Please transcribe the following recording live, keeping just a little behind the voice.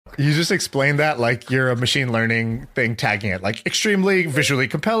You just explained that like you're a machine learning thing, tagging it like extremely visually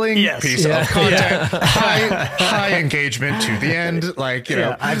compelling piece of content, high engagement to the end. Like, you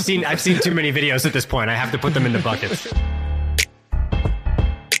know, I've seen too many videos at this point. I have to put them into buckets.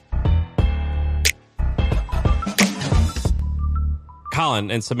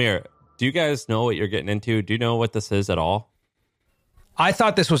 Colin and Samir, do you guys know what you're getting into? Do you know what this is at all? I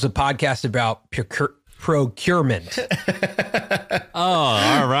thought this was a podcast about procurement. Oh,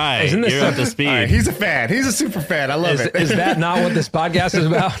 all right. Isn't this you're up to speed. Right, he's a fan. He's a super fan. I love it. Is that not what this podcast is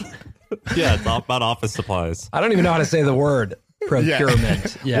about? Yeah, it's all about office supplies. I don't even know how to say the word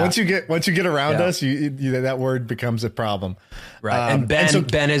procurement. Yeah. Once you get around us, you that word becomes a problem. Right. And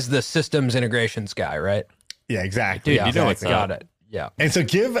Ben is the systems integrations guy, right? Yeah, exactly. Dude, you know what's got it. Yeah. And so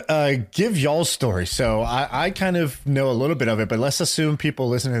give y'all's story. So I kind of know a little bit of it, but let's assume people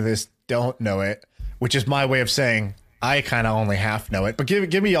listening to this don't know it, which is my way of saying I kind of only half know it. But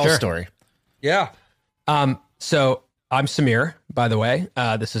give me y'all's story. Yeah. So I'm Samir, by the way.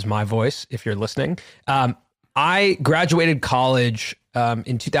 This is my voice if you're listening. I graduated college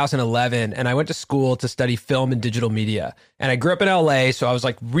in 2011, and I went to school to study film and digital media. And I grew up in LA, so I was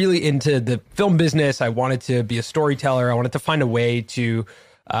like really into the film business. I wanted to be a storyteller. I wanted to find a way to,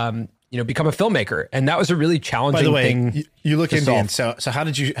 become a filmmaker. And that was a really challenging thing. You look Indian. So how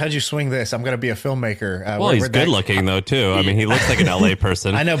did you swing this? I'm going to be a filmmaker. Well, he's good looking though too. I mean, he looks like an LA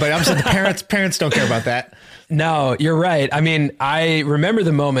person. I know, but I'm saying the parents don't care about that. No, you're right. I mean, I remember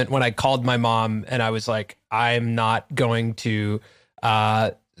the moment when I called my mom and I was like, I'm not going to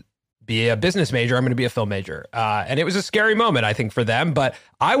be a business major. I'm going to be a film major. And it was a scary moment, I think, for them. But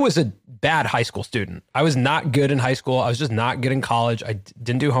I was a bad high school student. I was not good in high school. I was just not good in college. I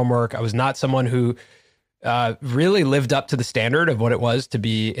didn't do homework. I was not someone who really lived up to the standard of what it was to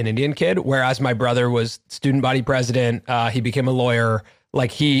be an Indian kid. Whereas my brother was student body president. He became a lawyer.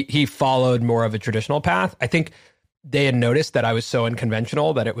 Like he followed more of a traditional path. I think they had noticed that I was so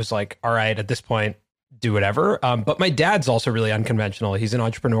unconventional that it was like, all right, at this point, do whatever. But my dad's also really unconventional. He's an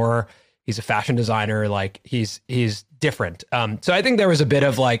entrepreneur. He's a fashion designer. Like he's different. So I think there was a bit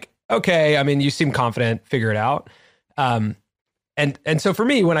of like, okay, I mean, you seem confident, figure it out. And so for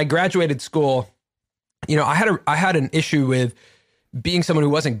me, when I graduated school, I had an issue with being someone who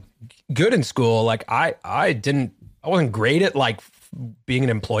wasn't good in school. Like I wasn't great at like being an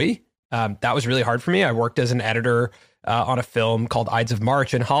employee. That was really hard for me. I worked as an editor on a film called Ides of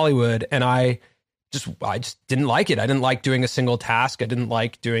March in Hollywood, and I just didn't like it. I didn't like doing a single task. I didn't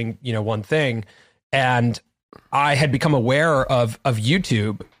like doing, one thing. And I had become aware of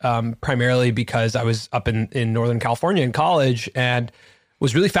YouTube primarily because I was up in Northern California in college and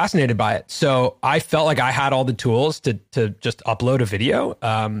was really fascinated by it. So I felt like I had all the tools to just upload a video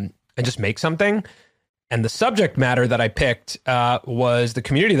and just make something. And the subject matter that I picked was the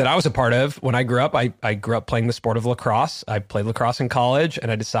community that I was a part of when I grew up. I grew up playing the sport of lacrosse. I played lacrosse in college, and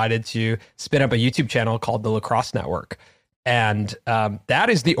I decided to spin up a YouTube channel called the Lacrosse Network. And that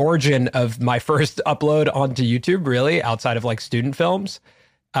is the origin of my first upload onto YouTube, really, outside of like student films.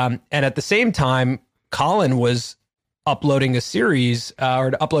 And at the same time, Colin was uploading a series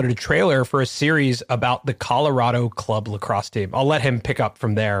or uploaded a trailer for a series about the Colorado club lacrosse team. I'll let him pick up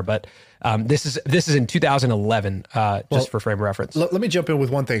from there, but this is in 2011, just for frame of reference. Let me jump in with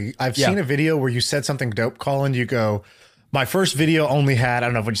one thing. I've seen a video where you said something dope, Colin. You go, my first video only had, I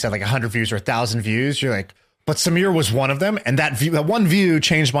don't know what you said, like 100 views or 1,000 views. You're like, but Samir was one of them. And that one view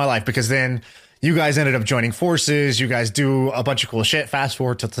changed my life, because then you guys ended up joining forces. You guys do a bunch of cool shit. Fast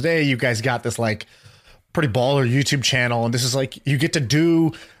forward to today, you guys got this like pretty baller YouTube channel. And this is like, you get to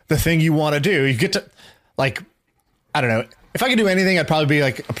do the thing you want to do. You get to like, I don't know. If I could do anything, I'd probably be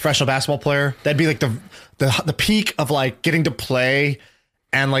like a professional basketball player. That'd be like the peak of like getting to play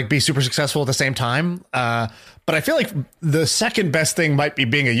and like be super successful at the same time. But I feel like the second best thing might be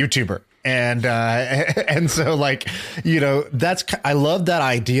being a YouTuber. And so like, I love that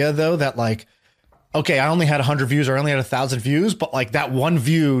idea though, that like, okay, I only had 100 views or I only had 1,000 views, but like that one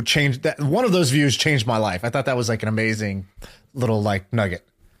view changed, that one of those views changed my life. I thought that was like an amazing little like nugget.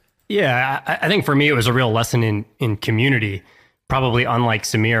 Yeah, I think for me, it was a real lesson in community. Probably unlike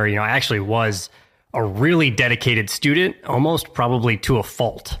Samir, I actually was a really dedicated student, almost probably to a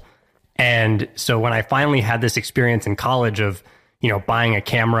fault. And so when I finally had this experience in college of, buying a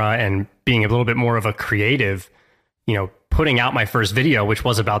camera and being a little bit more of a creative, putting out my first video, which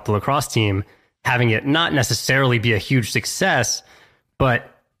was about the lacrosse team, having it not necessarily be a huge success, but,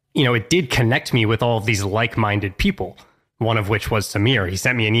 it did connect me with all of these like-minded people. One of which was Samir. He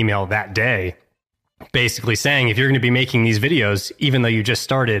sent me an email that day basically saying, if you're going to be making these videos, even though you just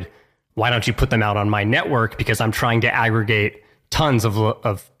started, why don't you put them out on my network? Because I'm trying to aggregate tons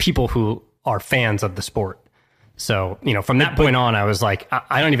of people who are fans of the sport. So, from that point on, I was like,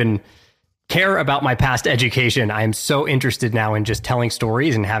 I don't even care about my past education. I am so interested now in just telling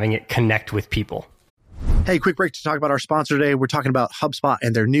stories and having it connect with people. Hey, quick break to talk about our sponsor today. We're talking about HubSpot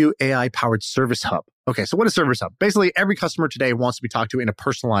and their new AI-powered Service Hub. Okay, so what is Service Hub? Basically, every customer today wants to be talked to in a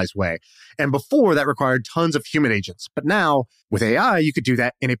personalized way. And before, that required tons of human agents. But now, with AI, you could do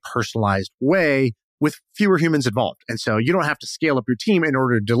that in a personalized way with fewer humans involved. And so you don't have to scale up your team in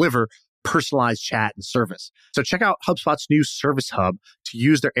order to deliver personalized chat and service. So check out HubSpot's new Service Hub to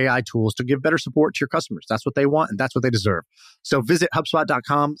use their AI tools to give better support to your customers. That's what they want and that's what they deserve. So visit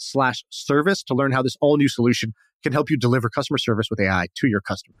HubSpot.com/service to learn how this all new solution can help you deliver customer service with AI to your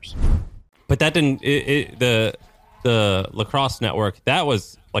customers. But that didn't, the lacrosse network, that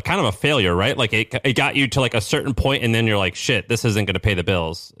was like kind of a failure, right? Like it got you to like a certain point and then you're like, shit, this isn't going to pay the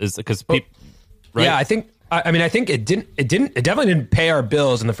bills. Is because people, right? Yeah, I think it definitely didn't pay our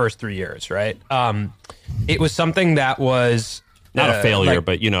bills in the first 3 years, right? It was something that was not a failure,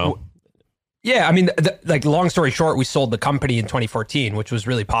 but yeah, I mean, long story short, we sold the company in 2014, which was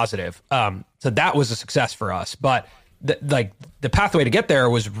really positive. So that was a success for us. But the pathway to get there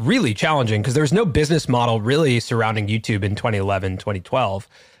was really challenging because there was no business model really surrounding YouTube in 2011, 2012.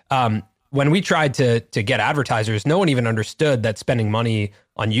 When we tried to get advertisers, no one even understood that spending money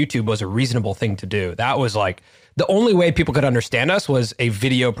on YouTube was a reasonable thing to do. That was like the only way people could understand us was a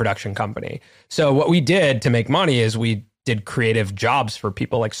video production company. So what we did to make money is we did creative jobs for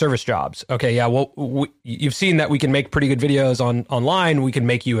people, like service jobs. Okay, yeah, well, you've seen that we can make pretty good videos online. We can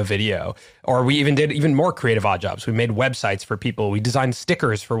make you a video. Or we even did even more creative odd jobs. We made websites for people. We designed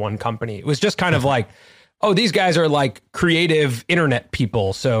stickers for one company. It was just kind of like, oh, these guys are like creative internet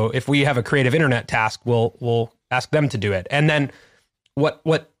people. So if we have a creative internet task, we'll ask them to do it. And then what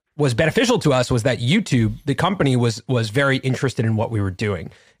was beneficial to us was that YouTube, the company, was very interested in what we were doing.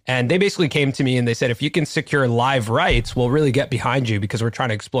 And they basically came to me and they said, if you can secure live rights, we'll really get behind you because we're trying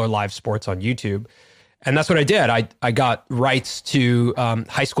to explore live sports on YouTube. And that's what I did. I got rights to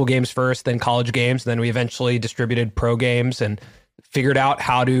high school games first, then college games. Then we eventually distributed pro games and figured out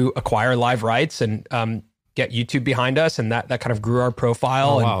how to acquire live rights and get YouTube behind us. And that kind of grew our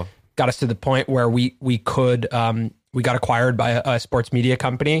profile and got us to the point where we got acquired by a sports media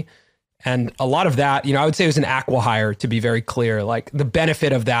company. And a lot of that, I would say it was an acqui-hire, to be very clear. Like the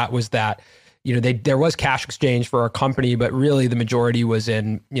benefit of that was that, there was cash exchange for our company, but really the majority was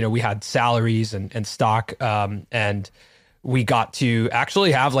in, we had salaries and stock. And we got to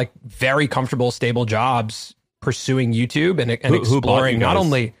actually have like very comfortable, stable jobs pursuing YouTube and exploring not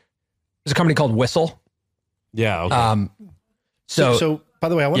only, there's a company called Whistle. Yeah. Okay. So by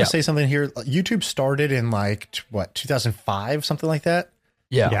the way, I want to say something here. YouTube started in 2005, something like that.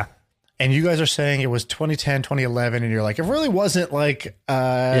 Yeah. And you guys are saying it was 2010, 2011, and you're like, it really wasn't like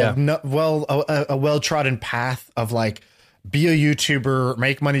a well-trodden path of like, be a YouTuber,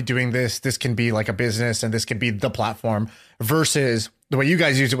 make money doing this. This can be like a business and this can be the platform versus the way you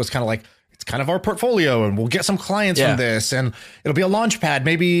guys use it was kind of like, it's kind of our portfolio and we'll get some clients from this and it'll be a launch pad.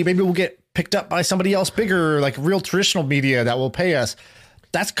 Maybe we'll get picked up by somebody else bigger, like real traditional media that will pay us.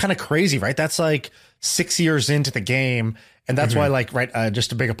 That's kind of crazy, right? That's like 6 years into the game. And that's why, just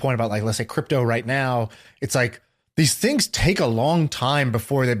to make a point about, let's say crypto right now, it's like these things take a long time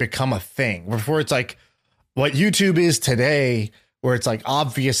before they become a thing, before it's like what YouTube is today, where it's like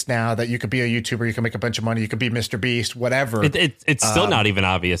obvious now that you could be a YouTuber, you can make a bunch of money, you could be Mr. Beast, whatever. It's still not even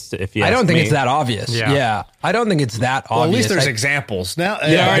obvious if you ask I don't think me. It's that obvious. Yeah. I don't think it's that obvious. Well, at least there's examples. Now,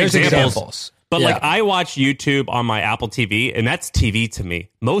 there's examples. But I watch YouTube on my Apple TV, and that's TV to me.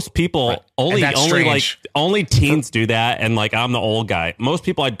 Most people only teens do that, and I'm the old guy. Most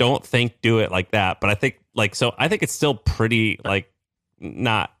people I don't think do it like that. But I think I think it's still pretty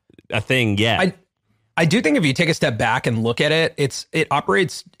not a thing yet. I do think if you take a step back and look at it, it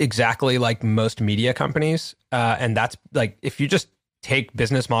operates exactly like most media companies, and that's if you just take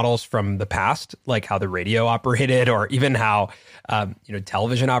business models from the past, like how the radio operated, or even how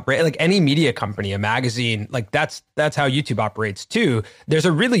television operated, like any media company, a magazine, that's how YouTube operates too. There's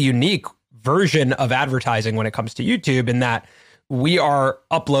a really unique version of advertising when it comes to YouTube in that we are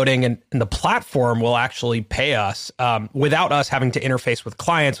uploading and the platform will actually pay us without us having to interface with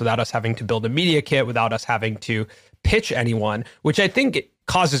clients, without us having to build a media kit, without us having to pitch anyone, which I think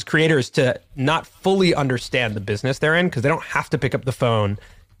causes creators to not fully understand the business they're in because they don't have to pick up the phone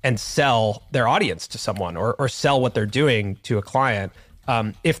and sell their audience to someone or sell what they're doing to a client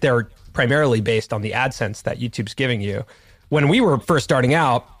if they're primarily based on the AdSense that YouTube's giving you. When we were first starting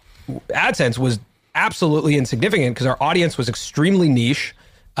out, AdSense was absolutely insignificant because our audience was extremely niche.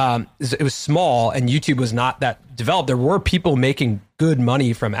 it was small and YouTube was not that developed. There were people making good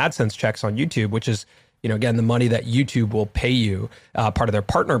money from AdSense checks on YouTube, which is, again, the money that YouTube will pay you, part of their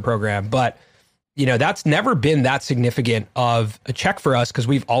partner program. But, that's never been that significant of a check for us because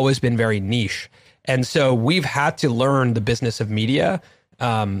we've always been very niche. And so we've had to learn the business of media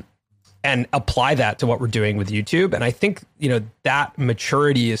and apply that to what we're doing with YouTube. And I think, that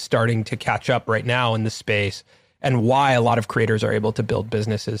maturity is starting to catch up right now in the space, and why a lot of creators are able to build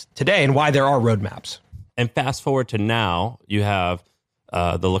businesses today and why there are roadmaps. And fast forward to now, you have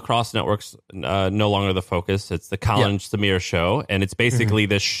the Lacrosse Network's no longer the focus. It's the Colin Samir show. And it's basically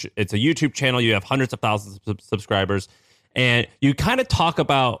it's a YouTube channel. You have hundreds of thousands of subscribers. And you kind of talk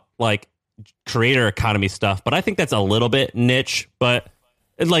about like creator economy stuff, but I think that's a little bit niche, but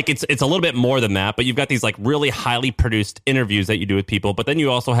like it's a little bit more than that. But you've got these like really highly produced interviews that you do with people, but then you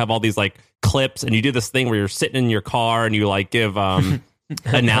also have all these like clips, and you do this thing where you're sitting in your car and you like give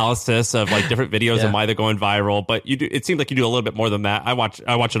analysis of like different videos and why they're going viral. But you do, it seems like you do a little bit more than that. I watch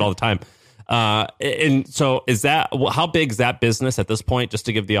it all the time. And so how big is that business at this point? Just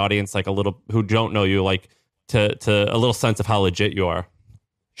to give the audience like a little, who don't know you, like to a little sense of how legit you are.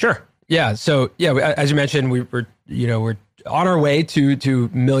 Sure. Yeah. So as you mentioned, we're on our way to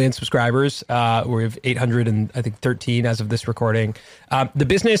million subscribers. We have 813 as of this recording. The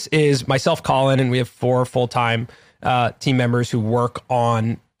business is myself, Colin, and we have 4 full-time team members who work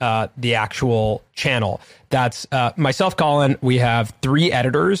on the actual channel. That's myself, Colin. We have 3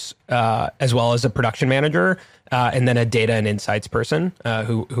 editors, as well as a production manager, and then a data and insights person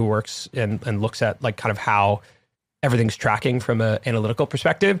who works and looks at like kind of how everything's tracking from an analytical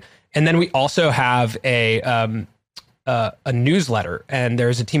perspective. And then we also have a newsletter, and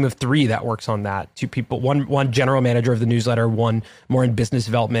there's a team of 3 that works on that. 2 people, one general manager of the newsletter, one more in business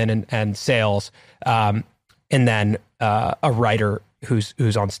development and sales, and then a writer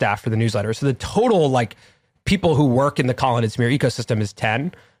who's on staff for the newsletter. So the total like people who work in the Colin and Samir ecosystem is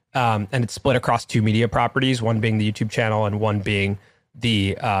 10, and it's split across 2 media properties, one being the YouTube channel and one being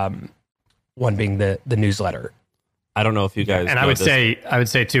the newsletter. I don't know if you guys and I would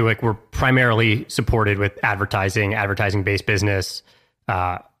say too, like we're primarily supported with advertising based business.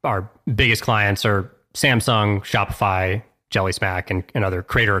 Our biggest clients are Samsung, Shopify, Jelly Smack, and other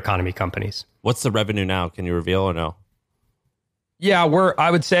creator economy companies. What's the revenue now? Can you reveal or no? Yeah,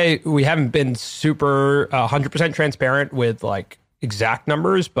 I would say we haven't been super 100% transparent with like exact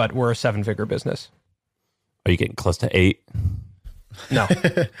numbers, but we're a 7-figure business. Are you getting close to 8? No.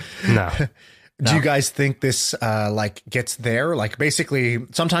 No. Do you guys think this like gets there? Like basically,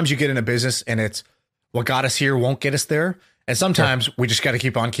 sometimes you get in a business and it's what got us here won't get us there, and sometimes we just got to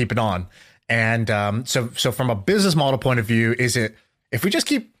keep on keeping on. And so from a business model point of view, is it if we just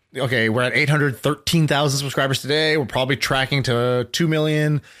keep we're at 813,000 subscribers today, we're probably tracking to 2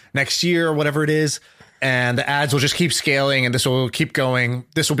 million next year or whatever it is, and the ads will just keep scaling and this will keep going.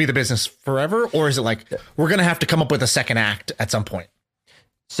 This will be the business forever, or is it like we're gonna have to come up with a second act at some point?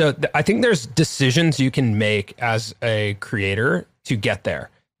 So I think there's decisions you can make as a creator to get there.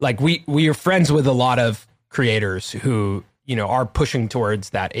 Like we are friends with a lot of creators who, are pushing towards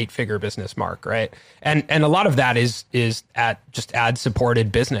that 8-figure business mark, right? And a lot of that is at just ad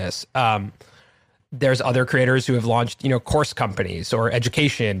supported business. There's other creators who have launched, course companies or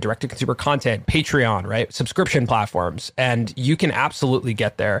education, direct to consumer content, Patreon, right? Subscription platforms. And you can absolutely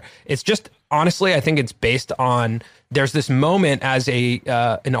get there. It's just, honestly, I think it's based on, there's this moment as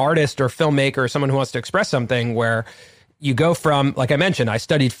an artist or filmmaker or someone who wants to express something where you go from, like I mentioned, I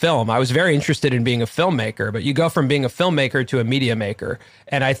studied film. I was very interested in being a filmmaker, but you go from being a filmmaker to a media maker.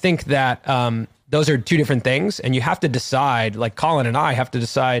 And I think that those are 2 different things. And you have to decide, like Colin and I have to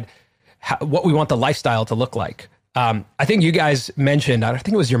decide what we want the lifestyle to look like. I think you guys mentioned, I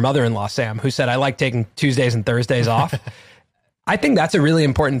think it was your mother-in-law, Sam, who said, I like taking Tuesdays and Thursdays off. I think that's a really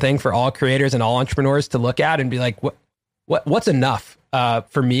important thing for all creators and all entrepreneurs to look at and be like, what's enough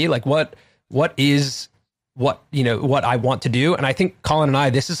for me? Like what I want to do. And I think Colin and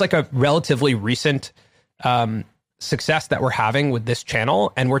I, this is like a relatively recent success that we're having with this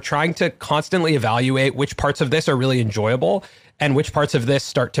channel. And we're trying to constantly evaluate which parts of this are really enjoyable and which parts of this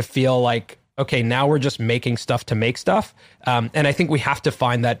start to feel like, okay, now we're just making stuff to make stuff. And I think we have to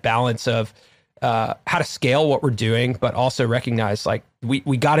find that balance of how to scale what we're doing, but also recognize like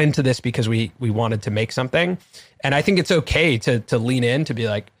we got into this because we wanted to make something. And I think it's okay to lean in, to be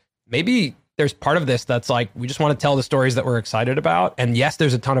like, maybe there's part of this that's like, we just want to tell the stories that we're excited about. And yes,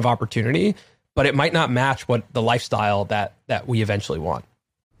 there's a ton of opportunity, but it might not match what the lifestyle that we eventually want.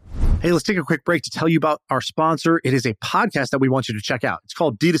 Hey, let's take a quick break to tell you about our sponsor. It is a podcast that we want you to check out. It's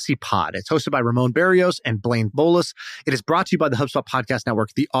called D2C Pod. It's hosted by Ramon Barrios and Blaine Bolus. It is brought to you by the HubSpot Podcast Network,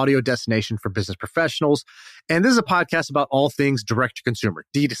 the audio destination for business professionals. And this is a podcast about all things direct to consumer,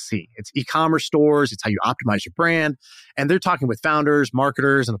 D2C. It's e-commerce stores. It's how you optimize your brand. And they're talking with founders,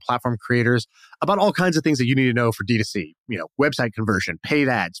 marketers, and the platform creators about all kinds of things that you need to know for D2C. You know, website conversion, paid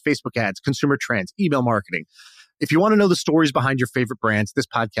ads, Facebook ads, consumer trends, email marketing. If you want to know the stories behind your favorite brands, this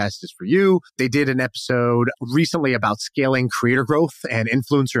podcast is for you. They did an episode recently about scaling creator growth and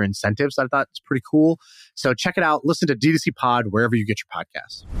influencer incentives. I thought it's pretty cool. So check it out. Listen to D2C Pod wherever you get your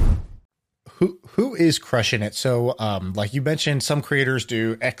podcasts. Who is crushing it? So like you mentioned, some creators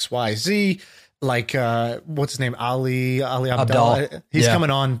do X, Y, Z. Like what's his name? Ali Abdal. He's coming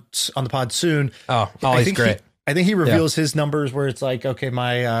on the pod soon. Oh, he's great. I think he reveals his numbers where it's like, okay,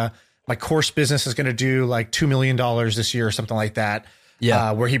 my course business is going to do like $2 million this year or something like that.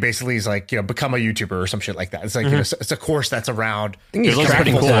 Yeah. Where he basically is like, become a YouTuber or some shit like that. It's like, it's a course that's around. I think he's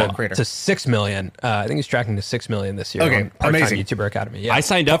tracking to 6 million. I think he's tracking to 6 million this year. Okay. Amazing. YouTuber Academy. Yeah. I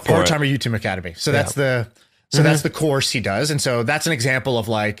signed up for Part-Timer YouTube Academy. So that's that's the course he does. And so that's an example of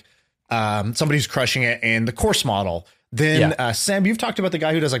like, somebody who's crushing it in the course model. Then Sam, you've talked about the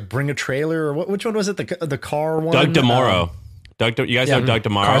guy who does like Bring a Trailer or which one was it? The car one? Doug DeMauro. You guys know Doug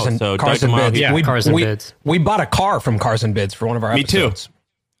DeMauro. Cars and Bids. Yeah, Cars and Bids. We bought a car from Cars and Bids for one of our episodes.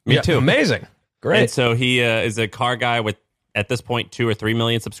 Me too. Amazing. Great. And so he is a car guy with, at this point, 2 or 3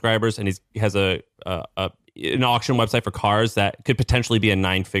 million subscribers. And he has an auction website for cars that could potentially be a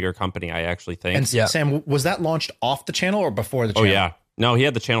 9-figure company, I actually think. And Sam, was that launched off the channel or before the channel? Oh, yeah. No, he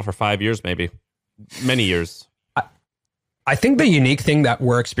had the channel for 5 years, maybe. Many years. I think the unique thing that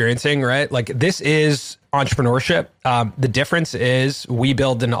we're experiencing, right? Like this is entrepreneurship. The difference is we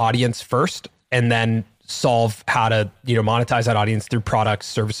build an audience first and then solve how to, monetize that audience through products,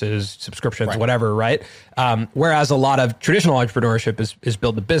 services, subscriptions, whatever, right? Whereas a lot of traditional entrepreneurship is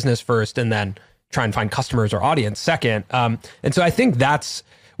build the business first and then try and find customers or audience second. And so I think that's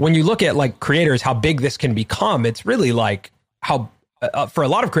when you look at like creators, how big this can become, it's really like how for a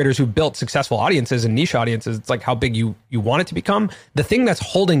lot of creators who built successful audiences and niche audiences, it's like how big you want it to become. The thing that's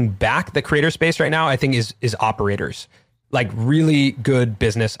holding back the creator space right now, I think, is operators, like really good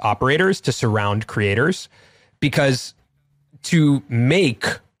business operators to surround creators, because to make,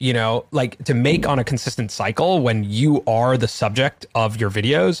 to make on a consistent cycle when you are the subject of your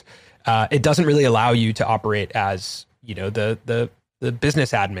videos, it doesn't really allow you to operate as, the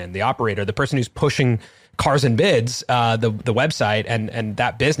business admin, the operator, the person who's pushing Cars and Bids, the website and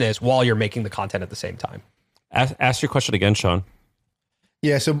that business while you're making the content at the same time. Ask your question again, Sean.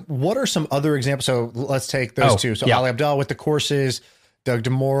 Yeah. So what are some other examples? So let's take those two. So Ali Abdal with the courses, Doug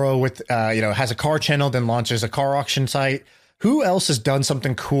DeMauro with, has a car channel, then launches a car auction site. Who else has done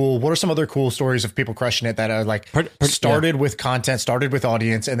something cool? What are some other cool stories of people crushing it that are like started with content, started with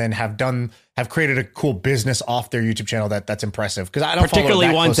audience, and then have created a cool business off their YouTube channel that's impressive? Because I don't particularly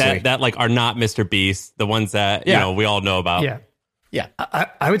follow ones closely. that like are not Mr. Beast, the ones that we all know about. Yeah.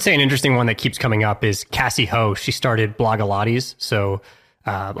 I would say an interesting one that keeps coming up is Cassie Ho. She started Blogilates, so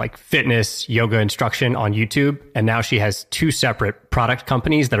like fitness, yoga instruction on YouTube, and now she has 2 separate product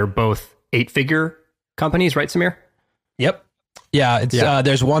companies that are both 8-figure companies, right, Samir? Yep. Yeah, it's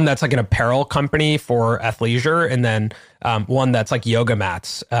there's one that's like an apparel company for athleisure, and then one that's like yoga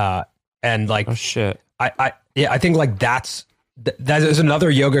mats. And like, oh shit, I think like that is another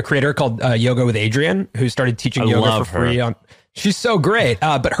yoga creator called Yoga with Adrian, who started teaching yoga for free on. She's so great,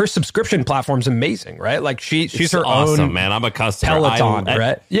 but her subscription platform's amazing, right? Like she's her awesome, own man. I'm a customer. Peloton,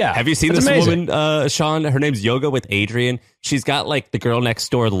 right? Yeah. Have you seen this amazing. woman, Sean? Her name's Yoga with Adrian. She's got like the girl next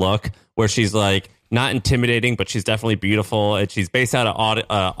door look, where she's like not intimidating, but she's definitely beautiful. And she's based out of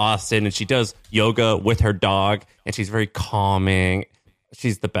Austin, and she does yoga with her dog, and she's very calming.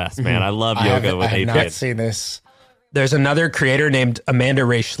 She's the best, man. I love yoga with Adrian. I have not seen this. There's another creator named Amanda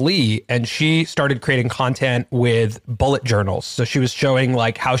Raish Lee, and she started creating content with bullet journals. So she was showing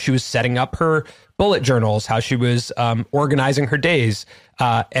like how she was setting up her bullet journals, how she was organizing her days.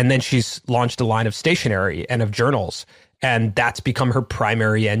 And then she's launched a line of stationery and of journals. And that's become her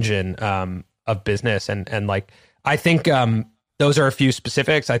primary engine of business. And like, I think those are a few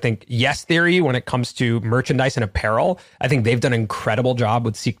specifics. I think Yes Theory, when it comes to merchandise and apparel, I think they've done an incredible job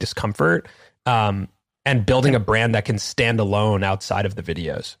with Seek Discomfort. And building a brand that can stand alone outside of the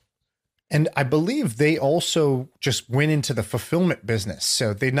videos. And I believe they also just went into the fulfillment business.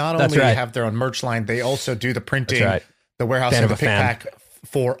 So they not only have their own merch line, they also do the printing, the warehouse, and the pick pack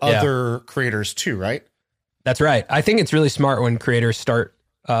for other creators too, right? That's right. I think it's really smart when creators start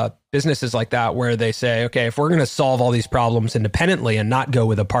businesses like that where they say, okay, if we're going to solve all these problems independently and not go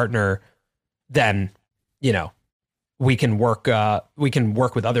with a partner, then, we can work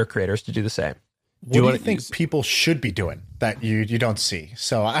with other creators to do the same. What do you think people should be doing that you don't see?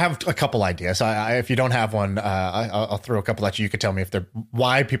 So I have a couple ideas. If you don't have one, I'll throw a couple at you. You could tell me if they're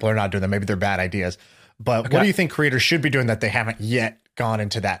why people are not doing them. Maybe they're bad ideas. But okay. What do you think creators should be doing that they haven't yet gone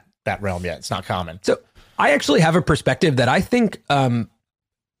into that realm yet? It's not common. So I actually have a perspective that I think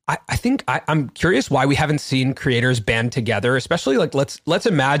I'm curious why we haven't seen creators band together, especially like let's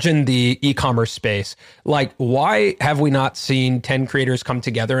imagine the e-commerce space. Like, why have we not seen 10 creators come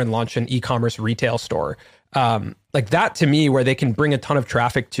together and launch an e-commerce retail store? Like that to me, where they can bring a ton of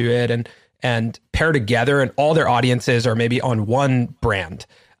traffic to it and pair together, and all their audiences are maybe on one brand.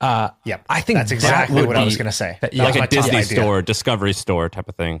 Yep. I think that's exactly what I was going to say. Like a Disney store, Discovery store type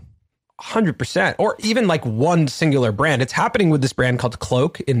of thing. 100%, or even like one singular brand. It's happening with this brand called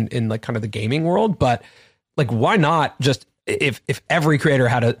Cloak in like kind of the gaming world, but like, why not just if every creator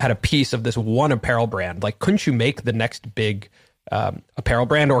had a piece of this one apparel brand? Like, couldn't you make the next big apparel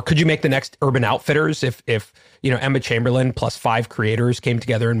brand, or could you make the next Urban Outfitters if Emma Chamberlain plus 5 creators came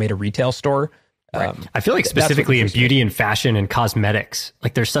together and made a retail store? Right. I feel like specifically in beauty and fashion and cosmetics,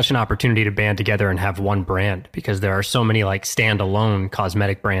 like there's such an opportunity to band together and have one brand, because there are so many like standalone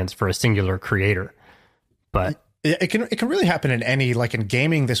cosmetic brands for a singular creator. But it can really happen in any, like in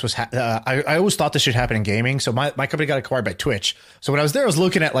gaming. This was I always thought this should happen in gaming. So my company got acquired by Twitch. So when I was there, I was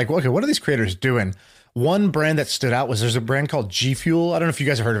looking at like, okay, what are these creators doing? One brand that stood out was there's a brand called G Fuel. I don't know if you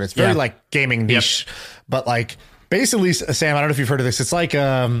guys have heard of it. It's very like gaming niche, but like basically, Sam, I don't know if you've heard of this. It's like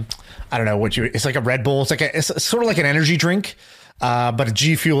I don't know it's like a Red Bull. It's sort of like an energy drink, but a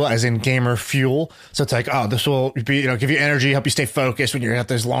G Fuel as in gamer fuel. So it's like, oh, this will be, give you energy, help you stay focused when you're at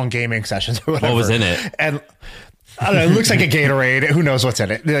those long gaming sessions or whatever. What was in it? And I don't know, it looks like a Gatorade. Who knows what's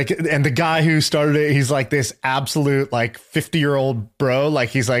in it? Like, and the guy who started it, he's like this absolute like 50-year-old bro. Like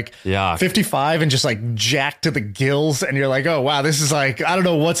he's like 55 and just like jacked to the gills. And you're like, oh wow, this is like, I don't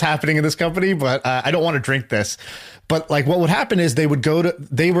know what's happening in this company, but I don't want to drink this. But like what would happen is they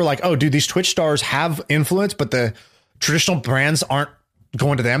were like, oh dude, these Twitch stars have influence, but the traditional brands aren't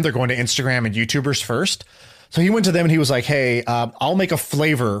going to them. They're going to Instagram and YouTubers first. So he went to them and he was like, hey, I'll make a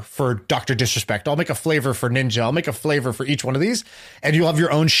flavor for Dr. Disrespect. I'll make a flavor for Ninja. I'll make a flavor for each one of these. And you'll have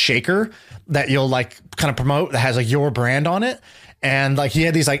your own shaker that you'll like kind of promote that has like your brand on it. And like he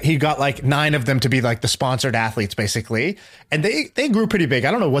had these, like he got like 9 of them to be like the sponsored athletes basically. And they grew pretty big.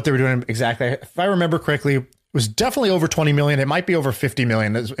 I don't know what they were doing exactly. If I remember correctly, it was definitely over 20 million. It might be over 50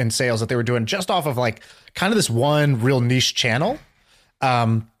 million in sales that they were doing just off of like kind of this one real niche channel.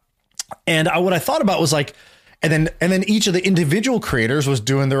 And what I thought about was like, and then each of the individual creators was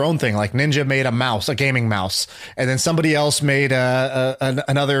doing their own thing. Like Ninja made a mouse, a gaming mouse, and then somebody else made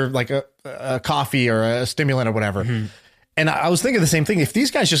another like a coffee or a stimulant or whatever. Mm-hmm. And I was thinking the same thing. If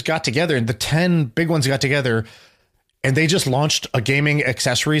these guys just got together and the 10 big ones got together and they just launched a gaming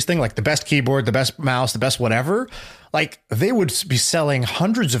accessories thing, like the best keyboard, the best mouse, the best whatever, like they would be selling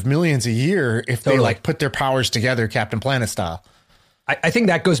hundreds of millions a year if they like put their powers together, Captain Planet style. I think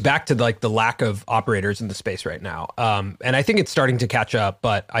that goes back to like the lack of operators in the space right now. And I think it's starting to catch up,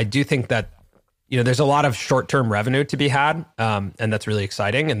 but I do think that, there's a lot of short-term revenue to be had. And that's really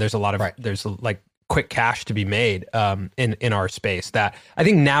exciting. And there's a lot of, there's like quick cash to be made in our space that I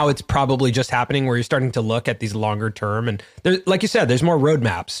think now it's probably just happening where you're starting to look at these longer term. And there, like you said, there's more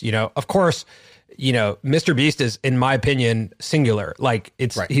roadmaps, of course, Mr. Beast is, in my opinion, singular. Like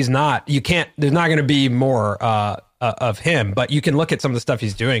he's not, there's not going to be more, of him, but you can look at some of the stuff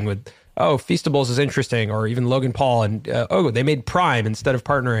he's doing with, Feastables is interesting, or even Logan Paul, and they made Prime instead of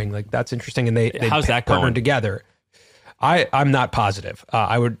partnering. Like that's interesting, and they how's that partnered going together. I'm not positive.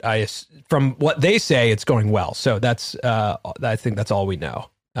 From what they say, it's going well. So that's I think that's all we know.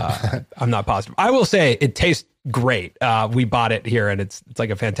 I'm not positive. I will say it tastes great. We bought it here, and it's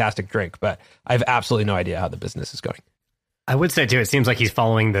like a fantastic drink, but I have absolutely no idea how the business is going. I would say, too, it seems like he's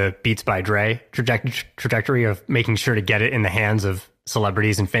following the Beats by Dre trajectory of making sure to get it in the hands of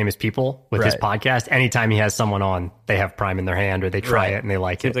celebrities and famous people with his podcast. Anytime he has someone on, they have Prime in their hand or they try it and they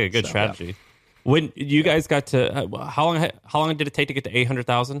like Seems it. like a good strategy. Yeah. When you guys got to, how long did it take to get to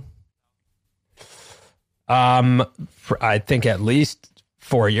 800,000? I think at least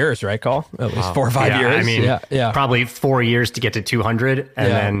 4 years, right, Cole? At least 4 or 5 years. I mean, probably 4 years to get to 200, and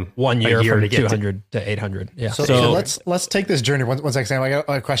then 1 year from 200 to 800. Yeah. So let's take this journey. One second, Sam. I got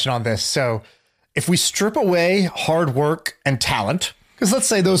a question on this. So if we strip away hard work and talent, because let's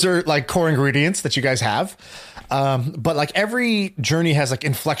say those are like core ingredients that you guys have, But like every journey has like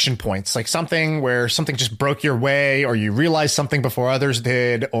inflection points, like something where something just broke your way, or you realized something before others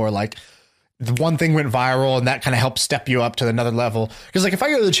did, or like the one thing went viral and that kind of helped step you up to another level. Because like if I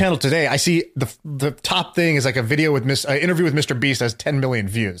go to the channel today, I see the top thing is like a video with interview with Mr. Beast has 10 million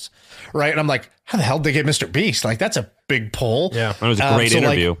views, right? And I'm like, how the hell did they get Mr. Beast? Like that's a big pull. Yeah, that was a great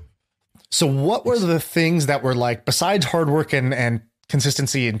interview. So what were the things that were like, besides hard work and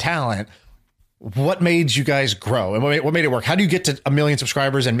consistency and talent, what made you guys grow and what made it work? How do you get to 1 million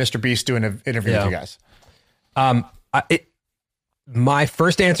subscribers and Mr. Beast doing an interview with you guys? My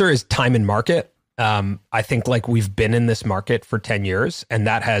first answer is time and market. I think like we've been in this market for 10 years, and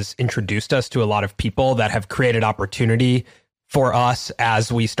that has introduced us to a lot of people that have created opportunity for us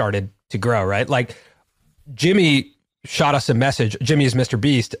as we started to grow, right? Like Jimmy shot us a message. Jimmy is Mr.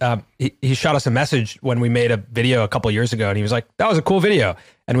 Beast. He shot us a message when we made a video a couple of years ago, and he was like, that was a cool video.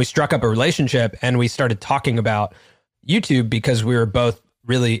 And we struck up a relationship, and we started talking about YouTube because we were both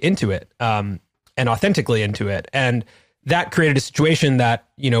really into it, and authentically into it. And that created a situation that,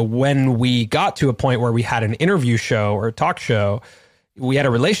 you know, when we got to a point where we had an interview show or a talk show, we had a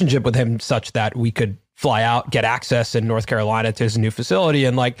relationship with him such that we could fly out, get access in North Carolina to his new facility.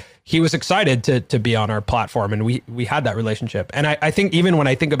 And like, he was excited to be on our platform, and we had that relationship. And I think even when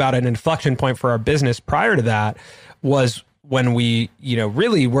I think about an inflection point for our business prior to that was when we, you know,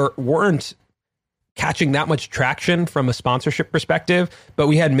 really weren't catching that much traction from a sponsorship perspective, but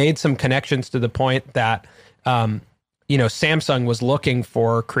we had made some connections to the point that, you know, Samsung was looking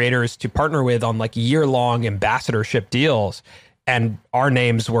for creators to partner with on like year-long ambassadorship deals. And our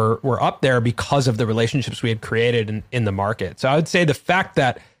names were up there because of the relationships we had created in the market. So I would say the fact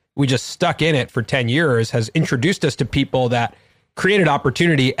that we just stuck in it for 10 years has introduced us to people that created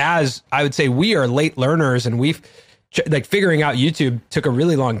opportunity. As I would say, we are late learners, and we've like figuring out YouTube took a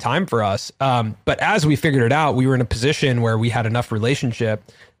really long time for us. But as we figured it out, we were in a position where we had enough relationship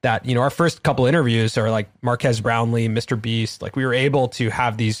that, you know, our first couple interviews are like Marquez Brownlee, Mr. Beast. Like we were able to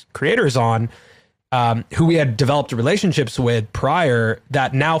have these creators on who we had developed relationships with prior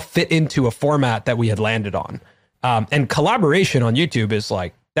that now fit into a format that we had landed on. And collaboration on YouTube is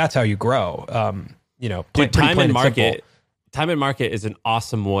like, that's how you grow. You know, time and market is an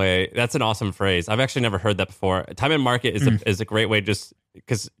awesome way. That's an awesome phrase. I've actually never heard that before. Time and market is a great way, just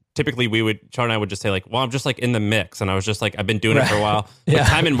because typically Sean and I would just say like, well, I'm just like in the mix. And I was just like, I've been doing it for a while. But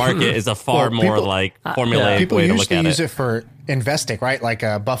time and market is a far more like formulaic way to look at it. People use it for investing, right? Like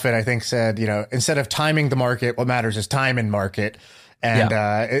Buffett, I think, said, you know, instead of timing the market, what matters is time in market. And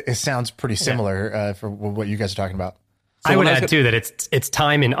it sounds pretty similar for what you guys are talking about. So I would add too that it's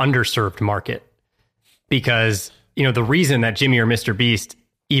time in underserved market, because, you know, the reason that Jimmy or Mr. Beast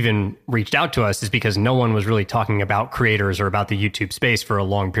even reached out to us is because no one was really talking about creators or about the YouTube space for a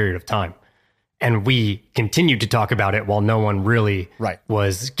long period of time. And we continued to talk about it while no one really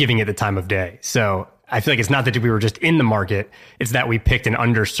was giving it the time of day. So I feel like it's not that we were just in the market, it's that we picked an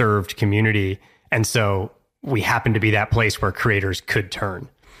underserved community. And so we happened to be that place where creators could turn.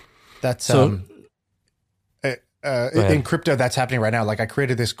 That's in crypto, that's happening right now. Like I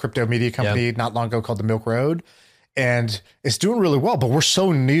created this crypto media company not long ago called The Milk Road, and it's doing really well, but we're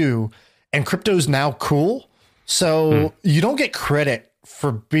so new and crypto's now cool. So you don't get credit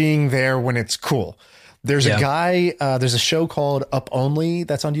for being there when it's cool. There's a guy, there's a show called Up Only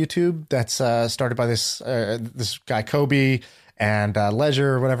that's on YouTube that's started by this guy, Kobe, and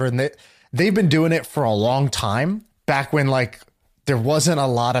Leisure or whatever. And they've been doing it for a long time, back when like there wasn't a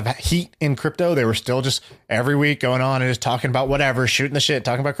lot of heat in crypto. They were still just every week going on and just talking about whatever, shooting the shit,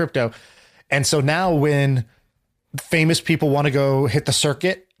 talking about crypto. And so now when famous people want to go hit the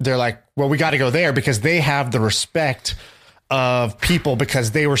circuit, they're like, well, we got to go there because they have the respect of people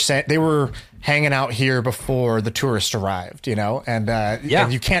because they were hanging out here before the tourists arrived, you know, and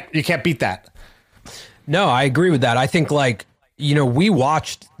you can't beat that. No, I agree with that. I think like, you know, we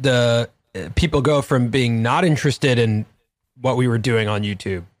watched the people go from being not interested in what we were doing on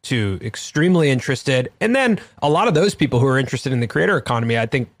YouTube to extremely interested. And then a lot of those people who are interested in the creator economy, I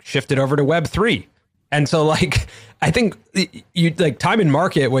think shifted over to Web3. And so like, I think you like time and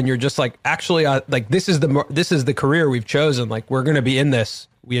market when you're just like, actually like this is the career we've chosen. Like we're going to be in this,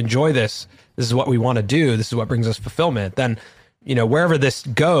 we enjoy this. This is what we want to do. This is what brings us fulfillment. Then, you know, wherever this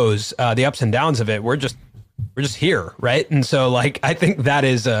goes, the ups and downs of it, we're just here. Right. And so like, I think that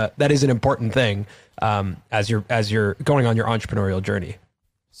is an important thing as you're going on your entrepreneurial journey.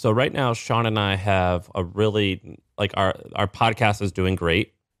 So right now, Sean and I have a really like our podcast is doing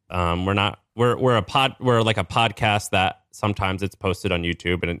great. We're like a podcast that sometimes it's posted on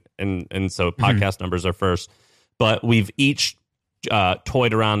YouTube and so podcast numbers are first, but we've each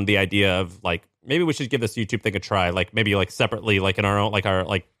toyed around the idea of like maybe we should give this YouTube thing a try. Like maybe like separately, like in our own, like our,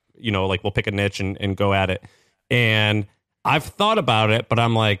 like, you know, like we'll pick a niche and go at it. And I've thought about it, but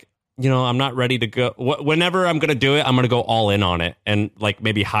I'm like, you know, I'm not ready to go. Whenever I'm going to do it, I'm going to go all in on it and like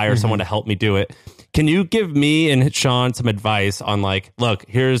maybe hire someone to help me do it. Can you give me and Sean some advice on like, look,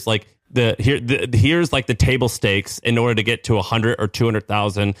 here's like here's like the table stakes in order to get to 100 or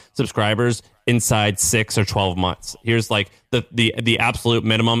 200,000 subscribers inside 6 or 12 months. Here's like the absolute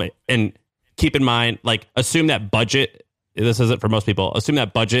minimum. And keep in mind, like, assume that budget, this isn't for most people, assume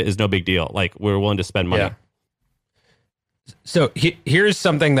that budget is no big deal. Like, we're willing to spend money. Yeah. So here's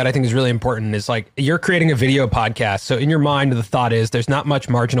something that I think is really important is like you're creating a video podcast. So in your mind, the thought is there's not much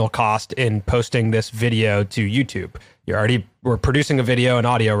marginal cost in posting this video to YouTube. We're producing a video and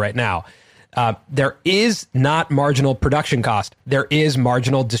audio right now. There is not marginal production cost. There is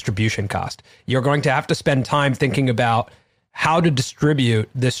marginal distribution cost. You're going to have to spend time thinking about how to distribute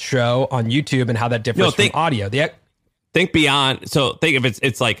this show on YouTube and how that differs from audio. Think beyond. So think if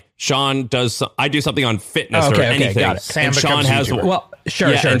it's like Sean does, I do something on fitness or anything. Got it. And Sean has YouTuber. Well, sure.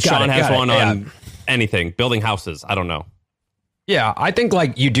 And Sean has one on anything, building houses. I don't know. Yeah, I think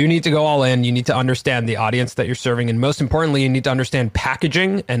like you do need to go all in. You need to understand the audience that you're serving. And most importantly, you need to understand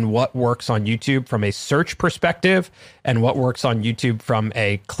packaging and what works on YouTube from a search perspective and what works on YouTube from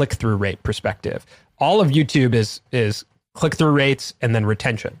a click-through rate perspective. All of YouTube is click-through rates and then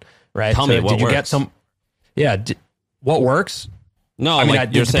retention, right? Tell me what did you works. Get some? Yeah, what works? No, I mean,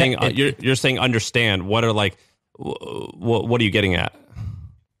 like you're saying you're saying understand. What are like what are you getting at?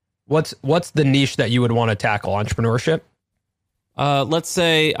 What's the niche that you would want to tackle? Entrepreneurship? Let's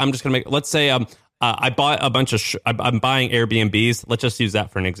say I'm just gonna make. Let's say I bought a bunch of. I'm buying Airbnbs. Let's just use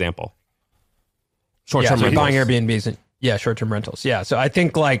that for an example. Short-term rentals. Buying Airbnbs. Short-term rentals. Yeah, so I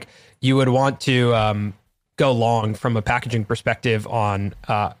think like you would want to go long from a packaging perspective on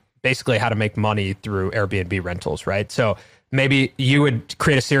basically how to make money through Airbnb rentals, right? So maybe you would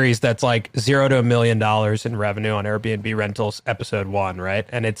create a series that's like $0 to $1 million in revenue on Airbnb rentals, episode 1, right?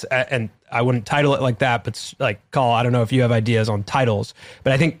 And it's and I wouldn't title it like that, but like, Call, I don't know if you have ideas on titles,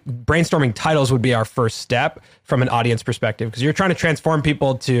 but I think brainstorming titles would be our first step from an audience perspective, because you're trying to transform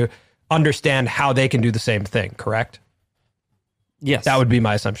people to understand how they can do the same thing, correct? Yes. That would be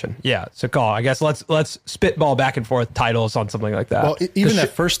my assumption. Yeah. So Call, I guess let's spitball back and forth titles on something like that. Well, even that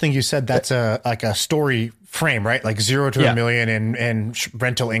first thing you said, that's like a story frame, right? Like 0 to $1 million in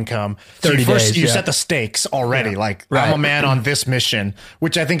rental income. 30 so days, you set the stakes already. Like, I'm a man on this mission,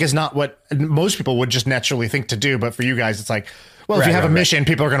 which I think is not what most people would just naturally think to do. But for you guys, it's like, well, if you have a mission,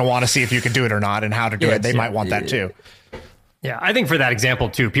 people are going to want to see if you can do it or not and how to do it. They might want that too. Yeah, I think for that example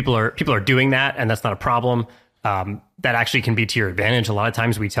too, people are doing that, and that's not a problem. That actually can be to your advantage. A lot of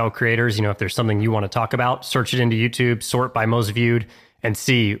times we tell creators, if there's something you want to talk about, search it into YouTube, sort by most viewed, and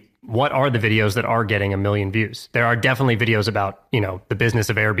see what are the videos that are getting 1 million views. There are definitely videos about, the business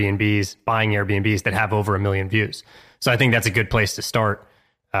of Airbnbs, buying Airbnbs that have over 1 million views. So I think that's a good place to start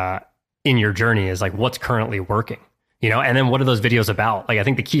in your journey, is like, what's currently working, and then what are those videos about? Like, I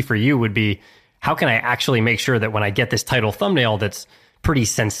think the key for you would be, how can I actually make sure that when I get this title thumbnail that's pretty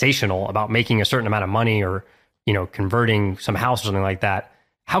sensational about making a certain amount of money or converting some house or something like that,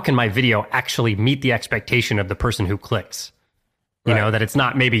 how can my video actually meet the expectation of the person who clicks? That it's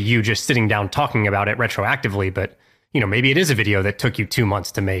not maybe you just sitting down talking about it retroactively, but, maybe it is a video that took you 2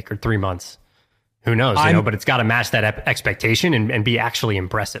 months to make or 3 months. Who knows, but it's got to match that expectation and be actually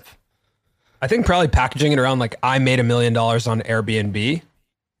impressive. I think probably packaging it around like, I made $1 million on Airbnb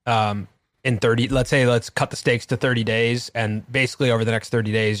in 30, let's cut the stakes to 30 days. And basically over the next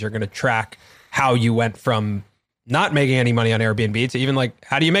 30 days, you're going to track how you went from not making any money on Airbnb to even like,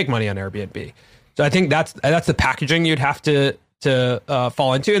 how do you make money on Airbnb? So I think that's the packaging you'd have to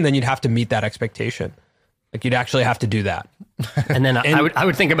fall into, and then you'd have to meet that expectation. Like, you'd actually have to do that. And then I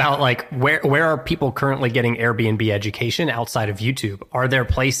would think about like, where are people currently getting Airbnb education outside of YouTube? Are there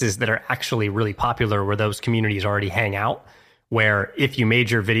places that are actually really popular where those communities already hang out, where if you made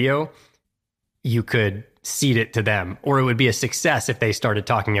your video, you could seed it to them, or it would be a success if they started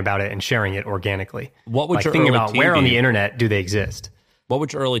talking about it and sharing it organically? What would your think early about team where be? on the internet do they exist? What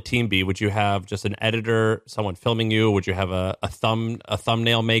would your early team be? Would you have just an editor, someone filming you? Would you have a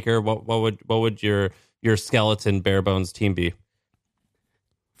thumbnail maker? What would your skeleton bare bones team be?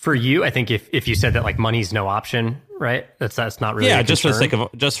 For you, I think if you said that like money's no option, right? That's not really just for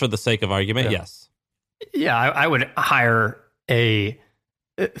the sake of argument, yes. Yeah, I would hire a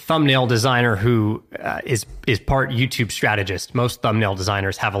thumbnail designer who is part YouTube strategist. Most thumbnail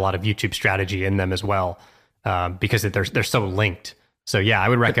designers have a lot of YouTube strategy in them as well, because they're so linked. So yeah, I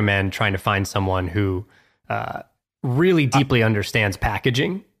would recommend trying to find someone who really deeply understands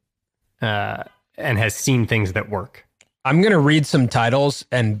packaging, and has seen things that work. I'm going to read some titles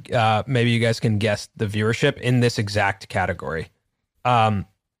and maybe you guys can guess the viewership in this exact category. How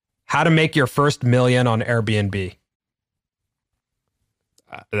to make your first million on Airbnb.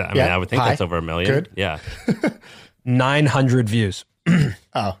 I would think that's over 1 million. Good. Yeah. 900 views.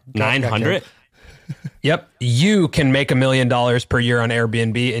 900? Yep. You can make $1 million per year on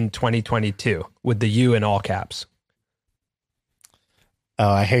Airbnb in 2022 with the U in all caps. Oh,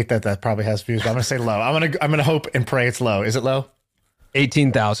 I hate that probably has views. But I'm gonna say low. I'm gonna hope and pray it's low. Is it low?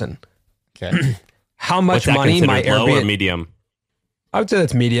 18,000. Okay. How much What's that money my considered, low or Airbnb? medium? I would say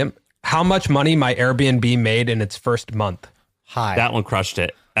that's medium. How much money my Airbnb made in its first month? High. That one crushed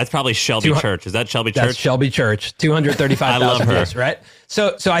it. That's probably Shelby Church. Is that Shelby Church? That's Shelby Church. 235,000 I love her. views, right?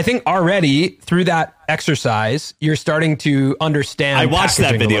 So I think already through that exercise, you're starting to understand. I watched that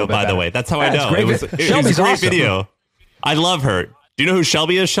packaging a video, little bit by the better. way. That's how I know. It was Shelby's a great awesome. video. I love her. Do you know who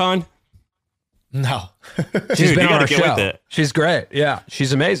Shelby is, Sean? No. She's Dude, been you on gotta our get show. with it. She's great. Yeah,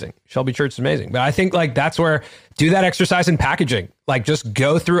 she's amazing. Shelby Church is amazing. But I think like that's where do that exercise in packaging. Like just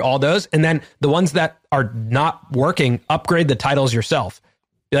go through all those, and then the ones that are not working, upgrade the titles yourself.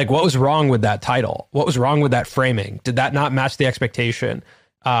 Be like, what was wrong with that title? What was wrong with that framing? Did that not match the expectation?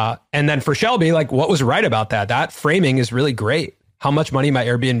 And then for Shelby, like, what was right about that? That framing is really great. How much money my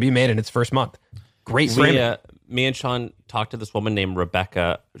Airbnb made in its first month? Great framing. Me and Sean talked to this woman named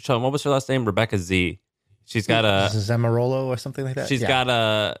Rebecca. Sean, what was her last name? Rebecca Z. She's got Zamarolo or something like that.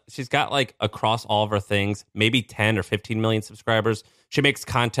 She's got like across all of her things, maybe 10 or 15 million subscribers. She makes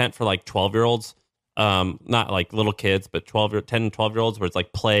content for like 12-year-olds. Not like little kids, but 10 and 12-year-olds where it's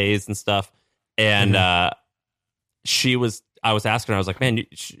like plays and stuff. And I was asking her, I was like, man,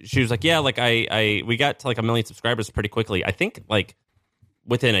 she was like, yeah, like we got to like 1 million subscribers pretty quickly. I think like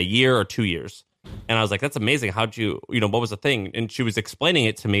within a year or 2 years. And I was like, that's amazing. How'd you what was the thing? And she was explaining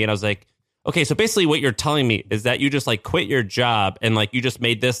it to me. And I was like, okay, so basically what you're telling me is that you just like quit your job and like you just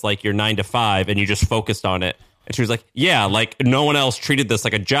made this like your 9 to 5 and you just focused on it. And she was like, yeah, like no one else treated this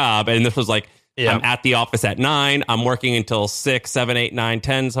like a job. And this was like, I'm at the office at 9. I'm working until 6, 7, 8, 9,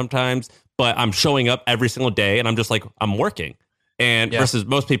 10 sometimes, but I'm showing up every single day and I'm just like, I'm working. And versus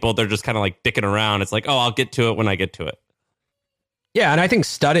most people, they're just kind of like dicking around. It's like, oh, I'll get to it when I get to it. Yeah, and I think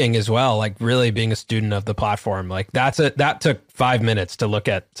studying as well, like really being a student of the platform, like that took 5 minutes to look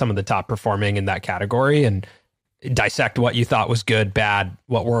at some of the top performing in that category and dissect what you thought was good, bad,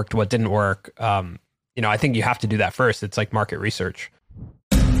 what worked, what didn't work. I think you have to do that first. It's like market research.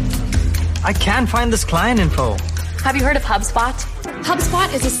 I can't find this client info. Have you heard of HubSpot?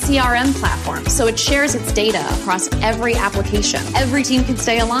 HubSpot is a CRM platform, so it shares its data across every application. Every team can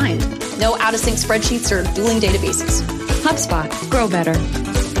stay aligned. No out-of-sync spreadsheets or dueling databases. HubSpot. Grow better.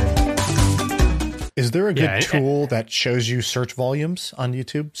 Is there a good tool that shows you search volumes on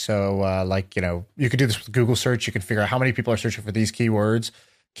YouTube? So you could do this with Google search. You can figure out how many people are searching for these keywords.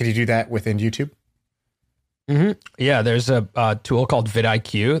 Can you do that within YouTube? Mm-hmm. Yeah, there's a tool called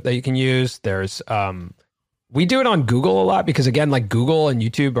vidIQ that you can use. There's we do it on Google a lot because again, like Google and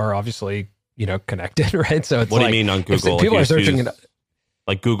YouTube are obviously connected, right? So it's what do you mean on Google? People are searching it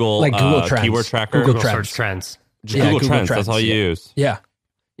like Google Trends, keyword tracker, Google Search Trends. Google Trends. That's all you use. Yeah,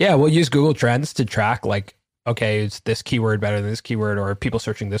 we'll use Google Trends to track like, okay, is this keyword better than this keyword, or are people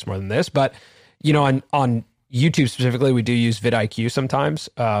searching this more than this? But on YouTube specifically, we do use vidIQ sometimes.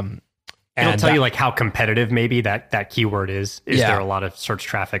 It'll tell you like how competitive maybe that keyword is. Is there a lot of search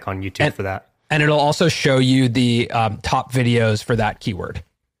traffic on YouTube for that? And it'll also show you the top videos for that keyword.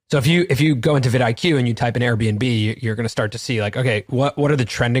 So if you go into vidIQ and you type in Airbnb, you're going to start to see like, okay, what are the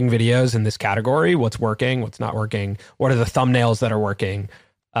trending videos in this category? What's working? What's not working? What are the thumbnails that are working?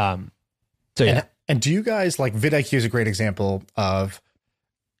 And do you guys like vidIQ is a great example of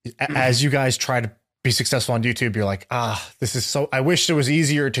as you guys try to be successful on YouTube, you're like, this is so, I wish it was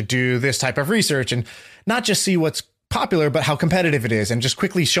easier to do this type of research and not just see what's popular, but how competitive it is and just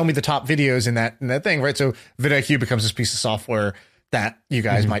quickly show me the top videos in that thing, right? So vidIQ becomes this piece of software that you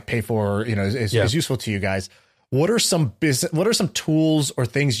guys might pay for, is useful to you guys. What are some tools or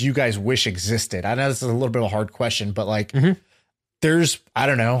things you guys wish existed? I know this is a little bit of a hard question, but like there's, I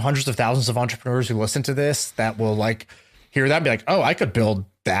don't know, hundreds of thousands of entrepreneurs who listen to this that will like hear that and be like, oh, I could build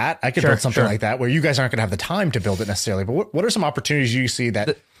that. I could build something like that, where you guys aren't going to have the time to build it necessarily. But what are some opportunities you see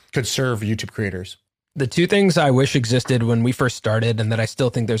that could serve YouTube creators? The two things I wish existed when we first started and that I still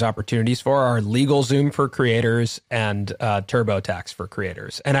think there's opportunities for are LegalZoom for creators and TurboTax for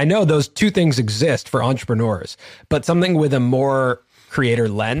creators. And I know those two things exist for entrepreneurs, but something with a more creator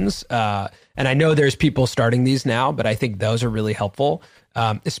lens. And I know there's people starting these now, but I think those are really helpful,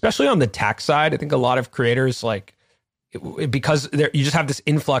 especially on the tax side. I think a lot of creators like because you just have this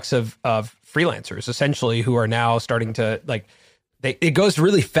influx of freelancers essentially who are now starting to like, it goes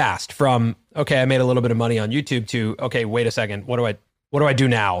really fast from, okay, I made a little bit of money on YouTube to, okay, wait a second, what do I do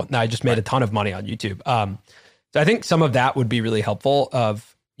now? Now I just made a ton of money on YouTube. So I think some of that would be really helpful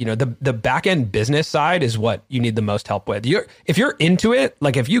of, the back end business side is what you need the most help with. If you're into it,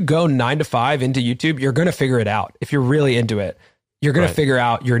 like if you go 9 to 5 into YouTube, you're going to figure it out. If you're really into it, you're going to figure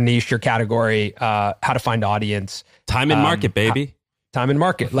out your niche, your category, how to find audience. Time and market, baby. Time and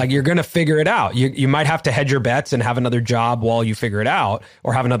market. Like you're going to figure it out. You might have to hedge your bets and have another job while you figure it out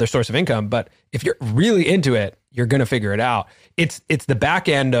or have another source of income. But if you're really into it, you're going to figure it out. It's the back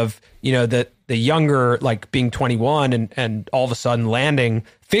end of, the younger, like being 21 and all of a sudden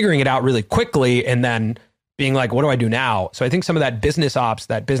figuring it out really quickly and then being like, what do I do now? So I think some of that business ops,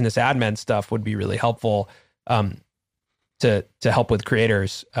 that business admin stuff would be really helpful to help with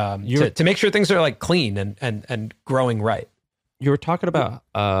creators to make sure things are like clean and growing right. You were talking about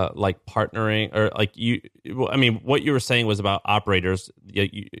like partnering or like what you were saying was about operators.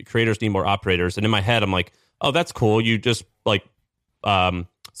 Creators need more operators. And in my head, I'm like, oh, that's cool. You just like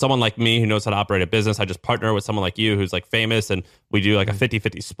someone like me who knows how to operate a business. I just partner with someone like you who's like famous and we do like a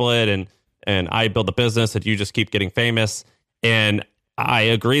 50-50 split and I build the business and you just keep getting famous. And I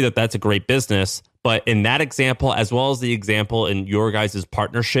agree that that's a great business. But in that example, as well as the example in your guys'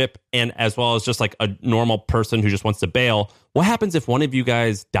 partnership, and as well as just like a normal person who just wants to bail, what happens if one of you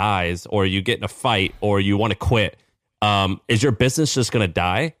guys dies or you get in a fight or you want to quit? Is your business just going to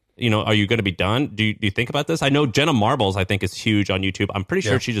die? Are you going to be done? Do you think about this? I know Jenna Marbles, I think, is huge on YouTube. I'm pretty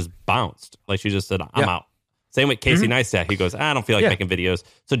sure she just bounced. Like she just said, I'm out. Same with Casey Neistat. He goes, I don't feel like making videos.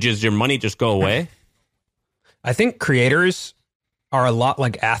 So does your money just go away? I think creators are a lot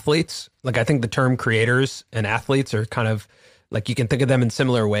like athletes. Like I think the term creators and athletes are kind of like you can think of them in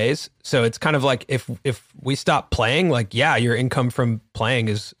similar ways. So it's kind of like if we stop playing, like, your income from playing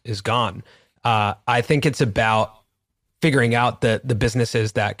is gone. I think it's about figuring out the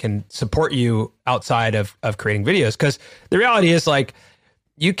businesses that can support you outside of creating videos. Because the reality is like,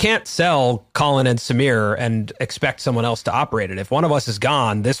 you can't sell Colin and Samir and expect someone else to operate it. If one of us is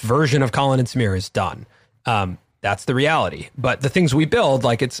gone, this version of Colin and Samir is done. That's the reality. But the things we build,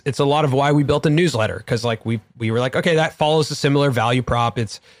 like it's a lot of why we built a newsletter. Because like we were like, okay, that follows a similar value prop.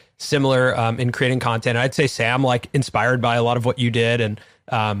 It's similar in creating content. I'd say Sam, like inspired by a lot of what you did.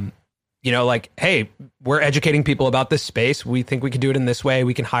 And, like, hey, we're educating people about this space. We think we can do it in this way.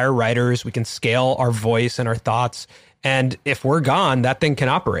 We can hire writers. We can scale our voice and our thoughts. And if we're gone, that thing can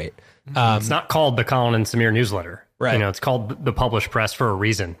operate. It's not called the Colin and Samir newsletter. Right. It's called the Published Press for a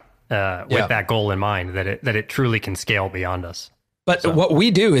reason. With that goal in mind, that it truly can scale beyond us. But what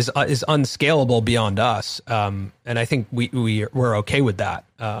we do is unscalable beyond us, and I think we're okay with that.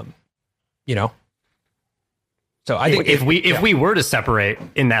 So I think if we were to separate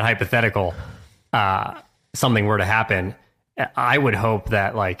in that hypothetical, something were to happen, I would hope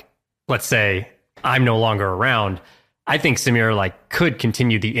that, like, let's say I'm no longer around. I think Samir could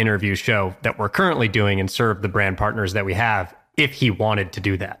continue the interview show that we're currently doing and serve the brand partners that we have if he wanted to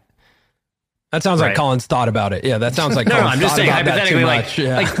do that. That sounds like Colin's thought about it. Yeah, that sounds like Colin's I'm just saying hypothetically,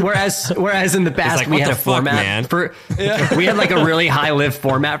 whereas in the past we had a format we had like a really high-lived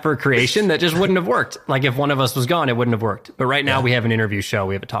format for creation that just wouldn't have worked. Like if one of us was gone, it wouldn't have worked. But right now we have an interview show,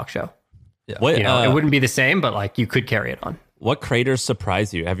 we have a talk show. Yeah. It wouldn't be the same, but like you could carry it on. What creators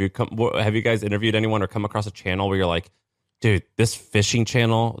surprise you? Have you guys interviewed anyone or come across a channel where you're like, dude, this fishing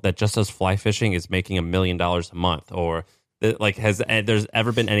channel that just does fly fishing is making $1 million a month? Or there's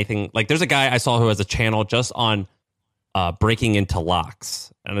ever been anything like, there's a guy I saw who has a channel just on breaking into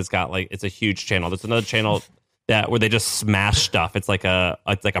locks, and it's a huge channel. There's another channel where they just smash stuff. It's like a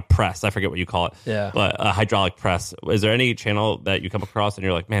press. I forget what you call it. Yeah. But a hydraulic press. Is there any channel that you come across and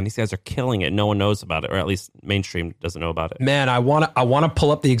you're like, man, these guys are killing it. No one knows about it, or at least mainstream doesn't know about it. Man, I want to pull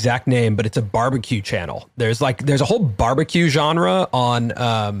up the exact name, but it's a barbecue channel. There's a whole barbecue genre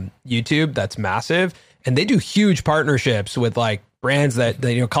on YouTube that's massive. And they do huge partnerships with like brands that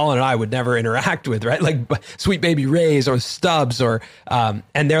Colin and I would never interact with, right? Like Sweet Baby Ray's or Stubbs and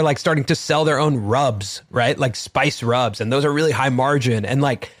they're like starting to sell their own rubs, right? Like spice rubs. And those are really high margin. And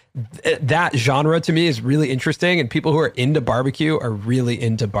like that genre to me is really interesting. And people who are into barbecue are really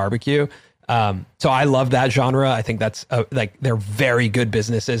into barbecue. So I love that genre. I think that's they're very good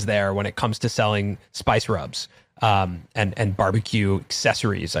businesses there when it comes to selling spice rubs and barbecue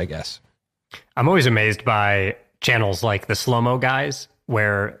accessories, I guess. I'm always amazed by channels like the Slow-Mo Guys,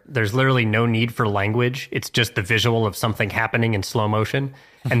 where there's literally no need for language. It's just the visual of something happening in slow motion.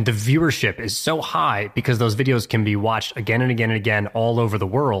 And the viewership is so high because those videos can be watched again and again and again all over the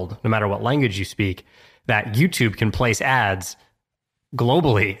world, no matter what language you speak, that YouTube can place ads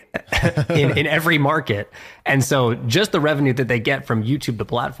globally in every market. And so just the revenue that they get from YouTube, the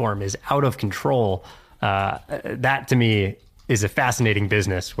platform, is out of control. That to me is a fascinating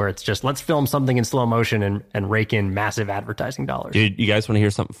business where it's just, let's film something in slow motion and rake in massive advertising dollars. Dude, you guys want to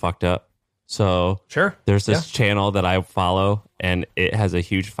hear something fucked up? So sure, there's this channel that I follow and it has a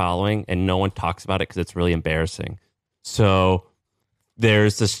huge following and no one talks about it because it's really embarrassing. So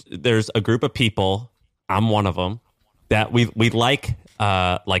there's a group of people, I'm one of them, that we like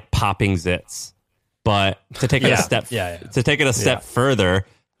popping zits, but to take it a step further,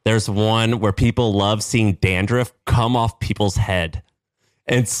 there's one where people love seeing dandruff come off people's head.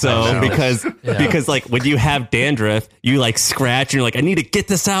 And so because like when you have dandruff, you like scratch and you're like, I need to get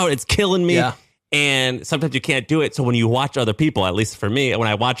this out. It's killing me. Yeah. And sometimes you can't do it. So when you watch other people, at least for me, when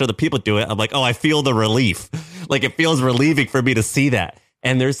I watch other people do it, I'm like, oh, I feel the relief. Like it feels relieving for me to see that.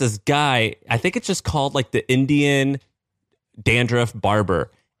 And there's this guy, I think it's just called like the Indian dandruff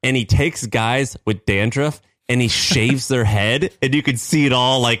barber. And he takes guys with dandruff and he shaves their head. And you can see it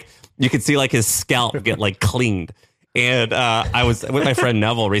all, like you can see like his scalp get like cleaned. And I was with my friend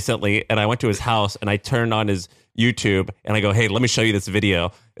Neville recently and I went to his house and I turned on his YouTube and I go, hey, let me show you this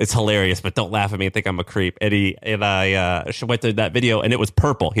video. It's hilarious, but don't laugh at me and think I'm a creep. And I went to that video and it was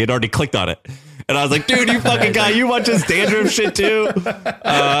purple. He had already clicked on it. And I was like, dude, you fucking guy, you watch this dandruff shit too?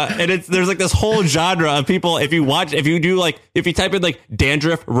 And there's like this whole genre of people. If you type in like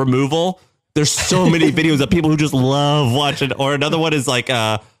dandruff removal, there's so many videos of people who just love watching. Or another one is like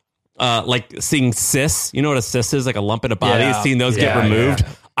seeing cysts. You know what a cyst is? Like a lump in a body. Yeah. Seeing those get removed.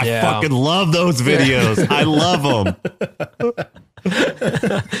 Yeah. I fucking love those videos. I love them.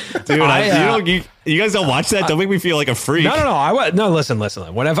 Dude, you guys don't watch that? Don't make me feel like a freak. No, listen.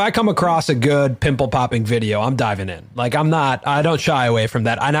 If I come across a good pimple popping video, I'm diving in. Like I don't shy away from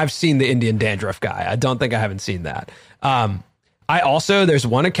that. And I've seen the Indian dandruff guy. I don't think I haven't seen that. There's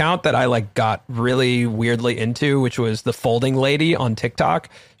one account that I like got really weirdly into, which was the folding lady on TikTok.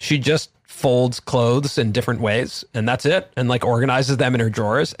 She just folds clothes in different ways and that's it. And like organizes them in her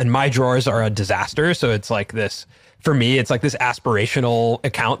drawers. And my drawers are a disaster. So it's like this, for me, it's like this aspirational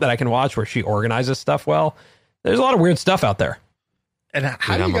account that I can watch where she organizes stuff well. There's a lot of weird stuff out there. And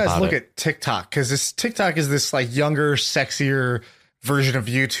how do you guys look at TikTok? Because this TikTok is this like younger, sexier version of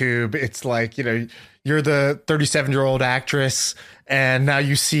YouTube. It's like, you're the 37-year-old actress and now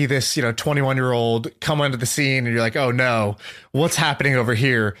you see this, 21-year-old come onto the scene and you're like, oh no, what's happening over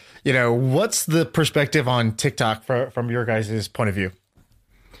here? What's the perspective on TikTok from your guys' point of view?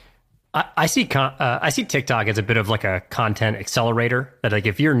 I see TikTok as a bit of like a content accelerator that like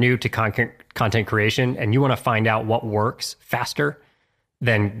if you're new to content creation and you want to find out what works faster,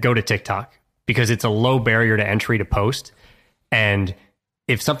 then go to TikTok because it's a low barrier to entry to post. And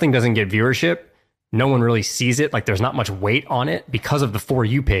if something doesn't get viewership, no one really sees it. Like there's not much weight on it because of the For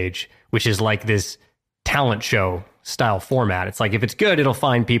You page, which is like this talent show style format. It's like, if it's good, it'll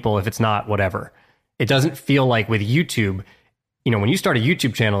find people. If it's not, whatever. It doesn't feel like with YouTube, when you start a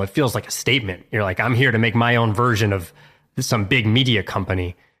YouTube channel, it feels like a statement. You're like, I'm here to make my own version of some big media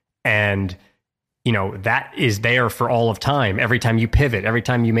company. And, that is there for all of time. Every time you pivot, every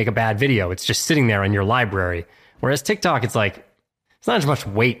time you make a bad video, it's just sitting there in your library. Whereas TikTok, it's like, it's not as much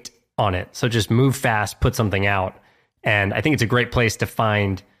weight on it. So just move fast, put something out. And I think it's a great place to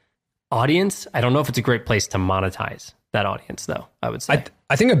find audience. I don't know if it's a great place to monetize that audience though, I would say.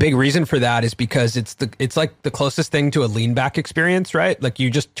 I think a big reason for that is because it's like the closest thing to a lean back experience, right? Like you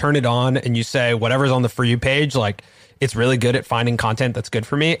just turn it on and you say whatever's on the For You page, like it's really good at finding content that's good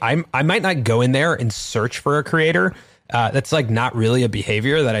for me. I might not go in there and search for a creator. That's like not really a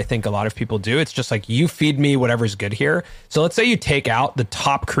behavior that I think a lot of people do. It's just like you feed me whatever's good here. So let's say you take out the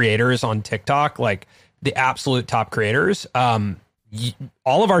top creators on TikTok, like the absolute top creators.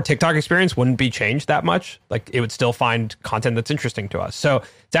 All of our TikTok experience wouldn't be changed that much. Like it would still find content that's interesting to us. So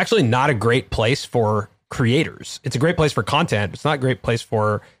it's actually not a great place for creators. It's a great place for content. It's not a great place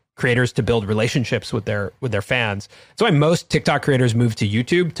for creators to build relationships with their fans. That's why most TikTok creators move to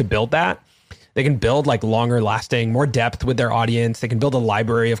YouTube to build that. They can build like longer lasting, more depth with their audience. They can build a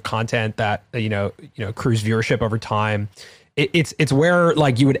library of content that, accrues viewership over time. It's where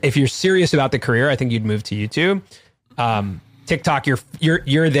like you would, if you're serious about the career, I think you'd move to YouTube. TikTok,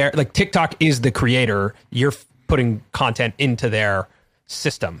 you're there. Like TikTok is the creator. You're putting content into their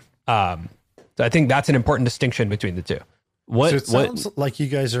system. So I think that's an important distinction between the two. So it sounds like you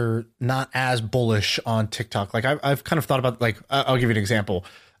guys are not as bullish on TikTok. Like I've kind of thought about, like, I'll give you an example.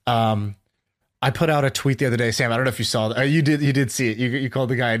 I put out a tweet the other day, Sam. I don't know if you saw that. You did see it. You called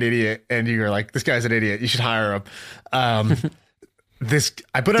the guy an idiot, and you were like, "This guy's an idiot. You should hire him." I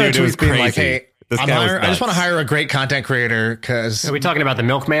put out a tweet being like, "Hey, This guy was nuts. I just want to hire a great content creator because... Are we talking about the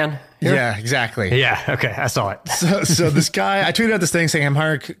milkman here? Yeah, exactly. Yeah, okay, I saw it. So this guy, I tweeted out this thing saying, I'm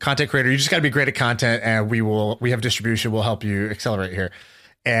hiring a content creator. You just got to be great at content, and we have distribution. We'll help you accelerate here.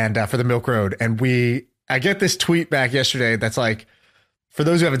 And for the Milk Road. And I get this tweet back yesterday that's like, for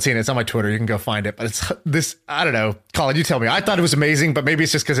those who haven't seen it, it's on my Twitter. You can go find it. But it's this, I don't know. Colin, you tell me. I thought it was amazing, but maybe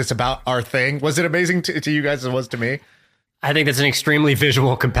it's just because it's about our thing. Was it amazing to you guys as it was to me? I think that's an extremely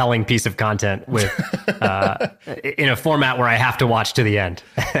visual, compelling piece of content with in a format where I have to watch to the end.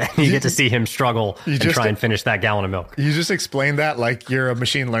 You get to see him struggle and try and finish that gallon of milk. You just explained that like you're a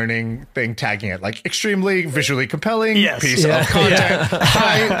machine learning thing, tagging it like extremely visually compelling piece of content,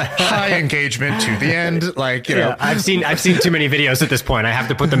 high engagement to the end. Like, you know, I've seen too many videos at this point. I have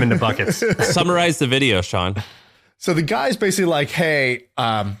to put them into buckets. Summarize the video, Sean. So the guy's basically like, hey,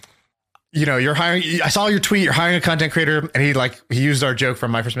 you know, you're hiring, I saw your tweet, you're hiring a content creator. And he used our joke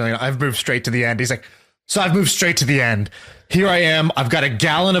from My First Million. I've moved straight to the end. He's like, so I've moved straight to the end. Here I am. I've got a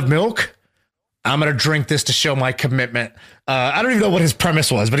gallon of milk. I'm going to drink this to show my commitment. I don't even know what his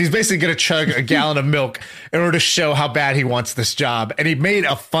premise was, but he's basically going to chug a gallon of milk in order to show how bad he wants this job. And he made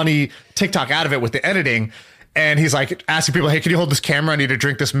a funny TikTok out of it with the editing. And he's like asking people, hey, can you hold this camera? I need to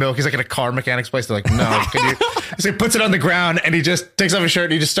drink this milk. He's like in a car mechanics place. They're like, no, can you? So he puts it on the ground and he just takes off his shirt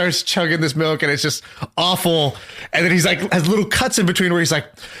and he just starts chugging this milk and it's just awful. And then he's like, has little cuts in between where he's like,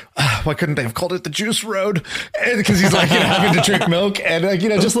 why couldn't they have called it the juice road? Because he's like, you know, having to drink milk and like, you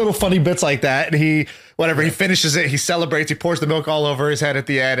know, just little funny bits like that. And he finishes it, he celebrates, he pours the milk all over his head at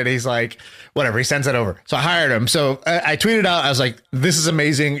the end and he's like, whatever, he sends it over. So I hired him. So I tweeted out, I was like, this is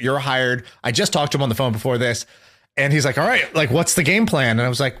amazing. You're hired. I just talked to him on the phone before this. And he's like, all right, like, what's the game plan? And I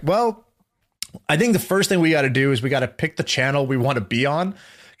was like, well, I think the first thing we got to do is we got to pick the channel we want to be on,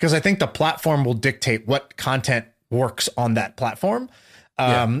 because I think the platform will dictate what content works on that platform.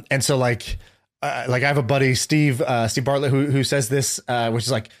 And so like I have a buddy, Steve Bartlett, who says this, which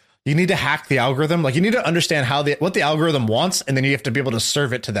is like, you need to hack the algorithm. Like you need to understand what the algorithm wants. And then you have to be able to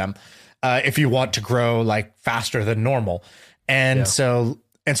serve it to them if you want to grow like faster than normal. And so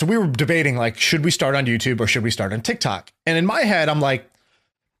we were debating, like, should we start on YouTube or should we start on TikTok? And in my head, I'm like,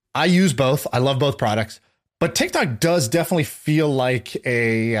 I use both. I love both products, but TikTok does definitely feel like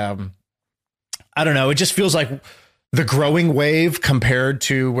I don't know. It just feels like the growing wave compared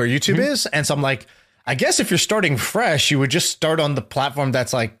to where YouTube is. And so I'm like, I guess if you're starting fresh, you would just start on the platform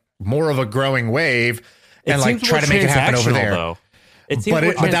that's like more of a growing wave and like try to make it happen over there. Though.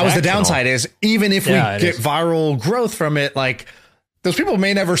 But that was the downside is even if we get viral growth from it, like, those people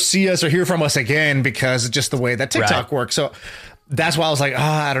may never see us or hear from us again because it's just the way that TikTok works. So that's why I was like,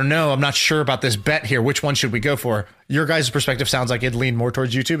 I don't know. I'm not sure about this bet here. Which one should we go for? Your guys' perspective sounds like it'd lean more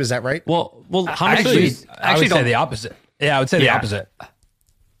towards YouTube. Is that right? Well, how much? I would say the opposite. Yeah, I would say the opposite.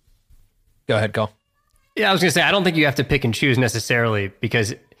 Go ahead, Cole. Yeah, I was going to say, I don't think you have to pick and choose necessarily,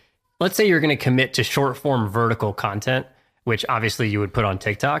 because let's say you're going to commit to short form vertical content, which obviously you would put on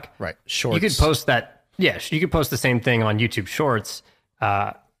TikTok. Right. Shorts. You could post that. Yes, you could post the same thing on YouTube Shorts,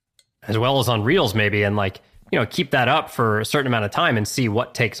 as well as on Reels maybe, and like, you know, keep that up for a certain amount of time and see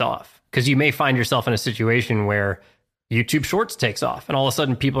what takes off. Because you may find yourself in a situation where YouTube Shorts takes off and all of a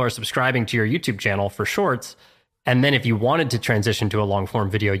sudden people are subscribing to your YouTube channel for Shorts. And then if you wanted to transition to a long form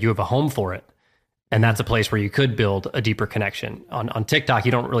video, you have a home for it. And that's a place where you could build a deeper connection. On TikTok,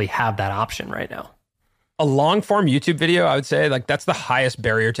 you don't really have that option right now. A long form YouTube video, I would say, like, that's the highest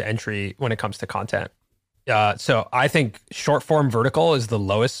barrier to entry when it comes to content. So I think short form vertical is the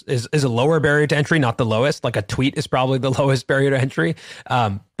lowest, is a lower barrier to entry, not the lowest. Like a tweet is probably the lowest barrier to entry.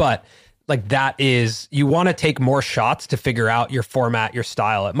 But like that is, you want to take more shots to figure out your format, your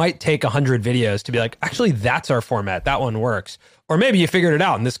style. It might take 100 videos to be like, actually, that's our format. That one works. Or maybe you figured it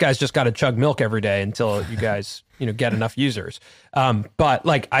out and this guy's just got to chug milk every day until you guys, you know, get enough users. But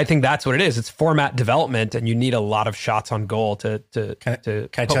like, I think that's what it is. It's format development, and you need a lot of shots on goal to Can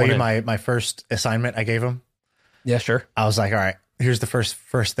I tell you my first assignment I gave him? Yeah, sure. I was like, all right, here's the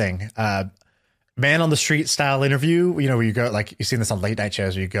first thing. Man on the street style interview, you know, where you go, like, you've seen this on late night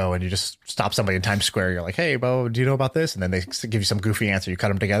shows where you go and you just stop somebody in Times Square. You're like, hey, Bo, do you know about this? And then they give you some goofy answer. You cut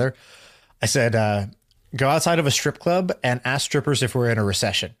them together. I said, go outside of a strip club and ask strippers if we're in a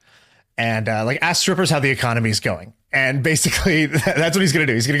recession. And like, ask strippers how the economy is going. And basically that's what he's going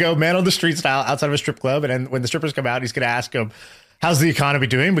to do. He's going to go man on the street style outside of a strip club. And then when the strippers come out, he's going to ask them, how's the economy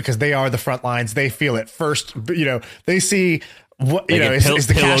doing? Because they are the front lines. They feel it first. You know, they see what, you know, is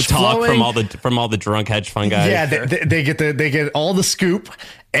the cash flowing from all the drunk hedge fund guys. Yeah. They get all the scoop,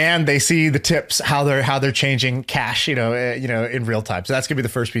 and they see the tips, how they're changing cash, you know, in real time. So that's going to be the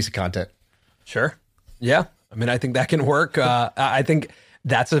first piece of content. Sure. Yeah. I mean, I think that can work. I think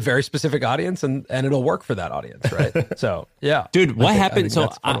that's a very specific audience, and it'll work for that audience, right? So yeah, dude, what happened?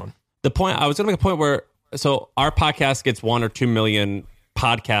 So the point I was going to make a point where our podcast gets 1 or 2 million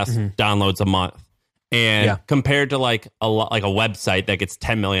podcast downloads a month, and compared to like a website that gets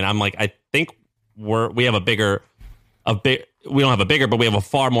 10 million, I'm like, I think we have we don't have a bigger, but we have a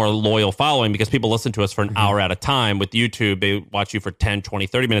far more loyal following because people listen to us for an hour at a time. With YouTube, they watch you for 10, 20,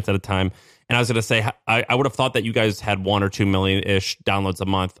 30 minutes at a time. And I was going to say, I would have thought that you guys had 1 or 2 million-ish downloads a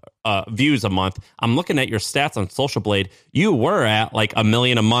month, views a month. I'm looking at your stats on Social Blade. You were at like 1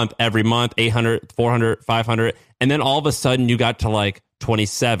 million a month every month, 800, 400, 500. And then all of a sudden you got to like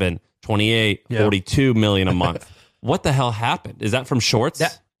 27, 28, 42 million a month. What the hell happened? Is that from Shorts?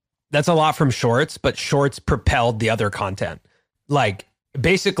 That's a lot from Shorts, but Shorts propelled the other content. Like,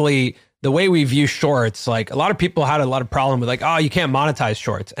 basically, the way we view Shorts, like, a lot of people had a lot of problem with, like, oh, you can't monetize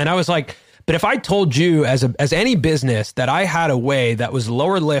Shorts. And I was like, but if I told you as any business that I had a way that was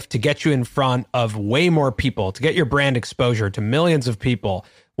lower lift to get you in front of way more people, to get your brand exposure to millions of people,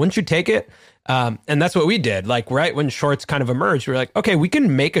 wouldn't you take it? And that's what we did. Like, right when Shorts kind of emerged, we were like, okay, we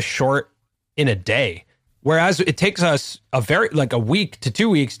can make a short in a day. Whereas it takes us a week to 2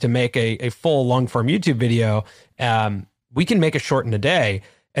 weeks to make a full long form YouTube video. We can make a short in a day.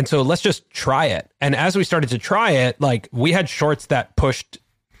 And so let's just try it. And as we started to try it, like, we had shorts that pushed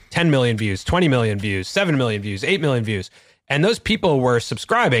 10 million views, 20 million views, 7 million views, 8 million views. And those people were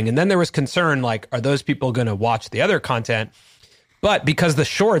subscribing. And then there was concern, like, are those people going to watch the other content? But because the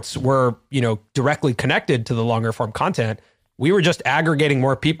shorts were, directly connected to the longer form content, we were just aggregating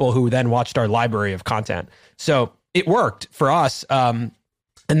more people who then watched our library of content. So it worked for us.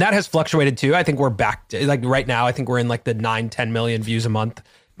 And that has fluctuated too. I think we're back to, like, right now, I think we're in like the 9-10 million views a month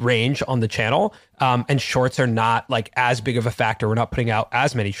range on the channel. And shorts are not like as big of a factor. We're not putting out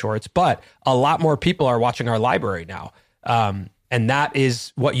as many shorts, but a lot more people are watching our library now. And that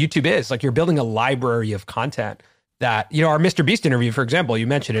is what YouTube is. Like, you're building a library of content that, our Mr. Beast interview, for example, you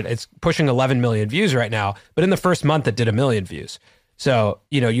mentioned it, it's pushing 11 million views right now, but in the first month it did 1 million views. So,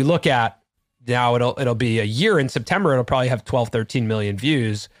 you look at now, it'll be a year in September, it'll probably have 12, 13 million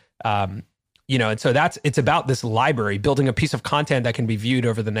views. And so it's about this library, building a piece of content that can be viewed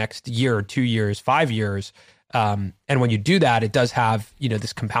over the next year or 2 years, 5 years. And when you do that, it does have,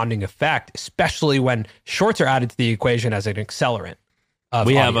 this compounding effect, especially when shorts are added to the equation as an accelerant.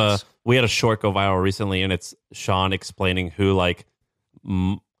 We had a short go viral recently, and it's Sean explaining who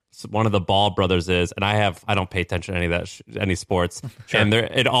one of the Ball brothers is, and I don't pay attention to any of that any sports. Sure. And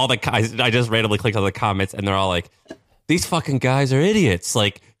I just randomly clicked on the comments, and they're all like, "These fucking guys are idiots!"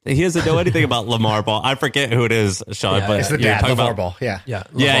 Like, he doesn't know anything about Lamar Ball. I forget who it is, Sean, but it's the dad, Lamar Ball. Yeah.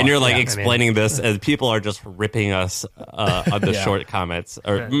 And you're like explaining this, and people are just ripping us on the short comments,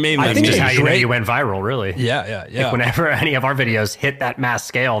 or maybe I think it's how you went viral, really. Yeah. Like, whenever any of our videos hit that mass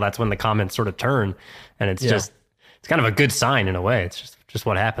scale, that's when the comments sort of turn, and it's kind of a good sign in a way. It's just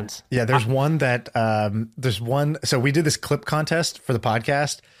what happens. Yeah, there's one. So we did this clip contest for the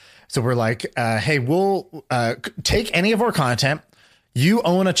podcast. So we're like, hey, we'll take any of our content. You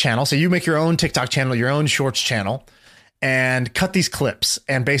own a channel, so you make your own TikTok channel, your own Shorts channel, and cut these clips.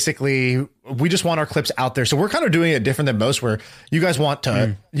 And basically, we just want our clips out there. So we're kind of doing it different than most, where you guys want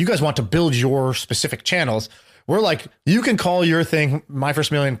to build your specific channels. We're like, you can call your thing My First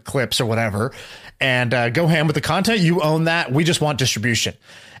Million Clips or whatever, and go ham with the content. You own that. We just want distribution.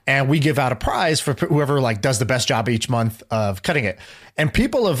 And we give out a prize for whoever like does the best job each month of cutting it. And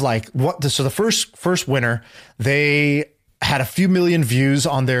people have like, so the first winner, they had a few million views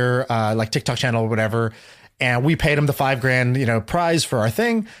on their like TikTok channel or whatever. And we paid them the $5,000, prize for our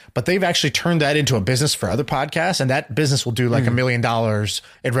thing, but they've actually turned that into a business for other podcasts. And that business will do like $1 million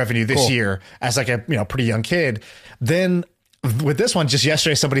in revenue this year as like a, pretty young kid. Then with this one, just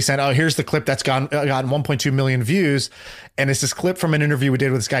yesterday, somebody said, oh, here's the clip that's gotten 1.2 million views. And it's this clip from an interview we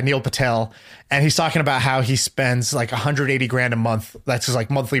did with this guy, Neil Patel. And he's talking about how he spends like 180 grand a month. That's his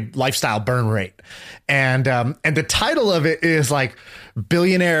like monthly lifestyle burn rate. And the title of it is like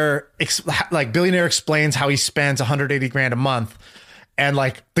Billionaire explains how he spends 180 grand a month. And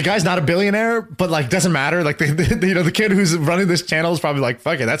like, the guy's not a billionaire, but like, doesn't matter. Like the kid who's running this channel is probably like,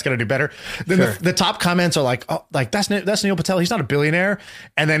 fuck it, that's going to do better. Then the top comments are like, oh, like that's Neil Patel. He's not a billionaire.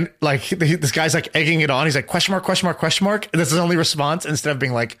 And then like, this guy's like egging it on. He's like, question mark. And this is his only response, instead of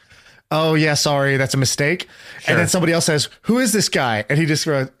being like, oh yeah, sorry, that's a mistake. Sure. And then somebody else says, who is this guy? And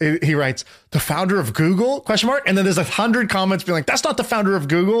he writes, the founder of Google, ? And then there's 100 comments being like, that's not the founder of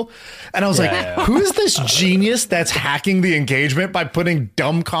Google. And I was who is this genius that's hacking the engagement by putting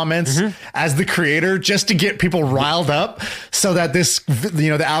dumb comments as the creator just to get people riled up so that this, the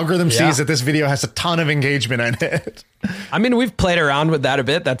algorithm sees that this video has a ton of engagement in it. I mean, we've played around with that a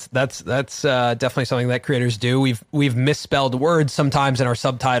bit. That's definitely something that creators do. We've misspelled words sometimes in our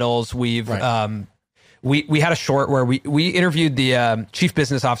subtitles. We've we had a short where we interviewed the chief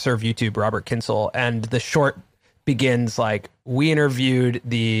business officer of YouTube, Robert Kinsel, and the short begins like we interviewed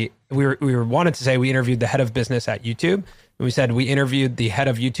the head of business at YouTube. And we said we interviewed the head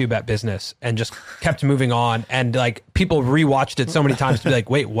of YouTube at business, and just kept moving on. And like people rewatched it so many times to be like,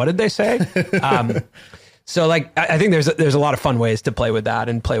 wait, what did they say? So like, I think there's a lot of fun ways to play with that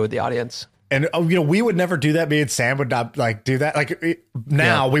and play with the audience. And we would never do that. Me and Sam would not like do that. Like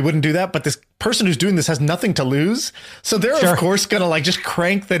now we wouldn't do that. But this person who's doing this has nothing to lose, so they're of course gonna like just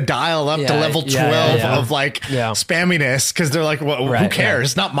crank the dial up to level 12 of like spamminess, because they're like, well, who cares?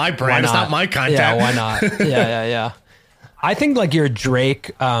 It's not my brand. It's not my content. Yeah, why not? Yeah. I think like your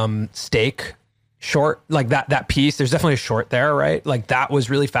Drake steak short, like that piece. There's definitely a short there, right? Like that was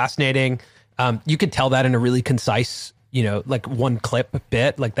really fascinating. You could tell that in a really concise, like one clip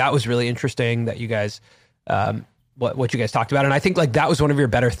bit. Like that was really interesting that you guys, what you guys talked about. And I think like that was one of your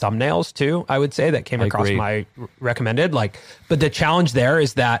better thumbnails too, I would say, that came across my recommended. Like, but the challenge there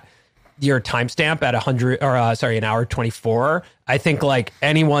is that your timestamp at 100 or an hour 24, I think like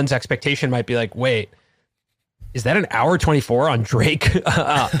anyone's expectation might be like, wait, is that an hour 24 on Drake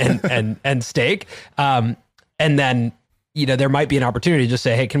and steak? And then, there might be an opportunity to just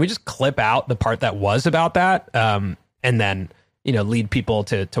say, hey, can we just clip out the part that was about that? And then, lead people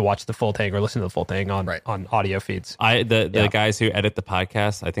to watch the full thing or listen to the full thing on audio feeds. The guys who edit the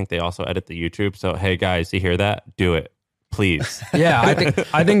podcast, I think they also edit the YouTube. So, hey guys, you hear that? Do it, please. Yeah,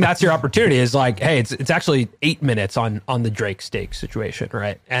 I think that's your opportunity. Is like, hey, it's actually 8 minutes on the Drake steak situation,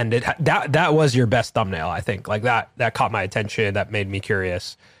 right? And that was your best thumbnail, I think. Like that caught my attention. That made me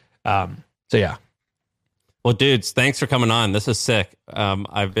curious. So yeah. Well, dudes, thanks for coming on. This is sick.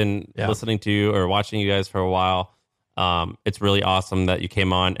 I've been listening to you or watching you guys for a while. It's really awesome that you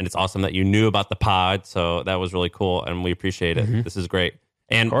came on, and it's awesome that you knew about the pod. So that was really cool, and we appreciate it. Mm-hmm. This is great.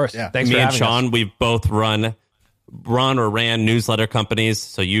 And of course, thanks me for and having Sean, us. we've both ran newsletter companies.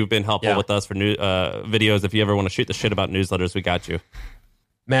 So you've been helpful with us for new videos. If you ever want to shoot the shit about newsletters, we got you.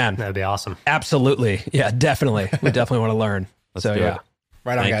 Man, that'd be awesome. Absolutely. Yeah, definitely. We definitely want to learn. Let's do it.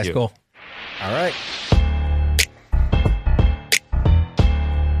 Right on, guys. You. Cool. All right.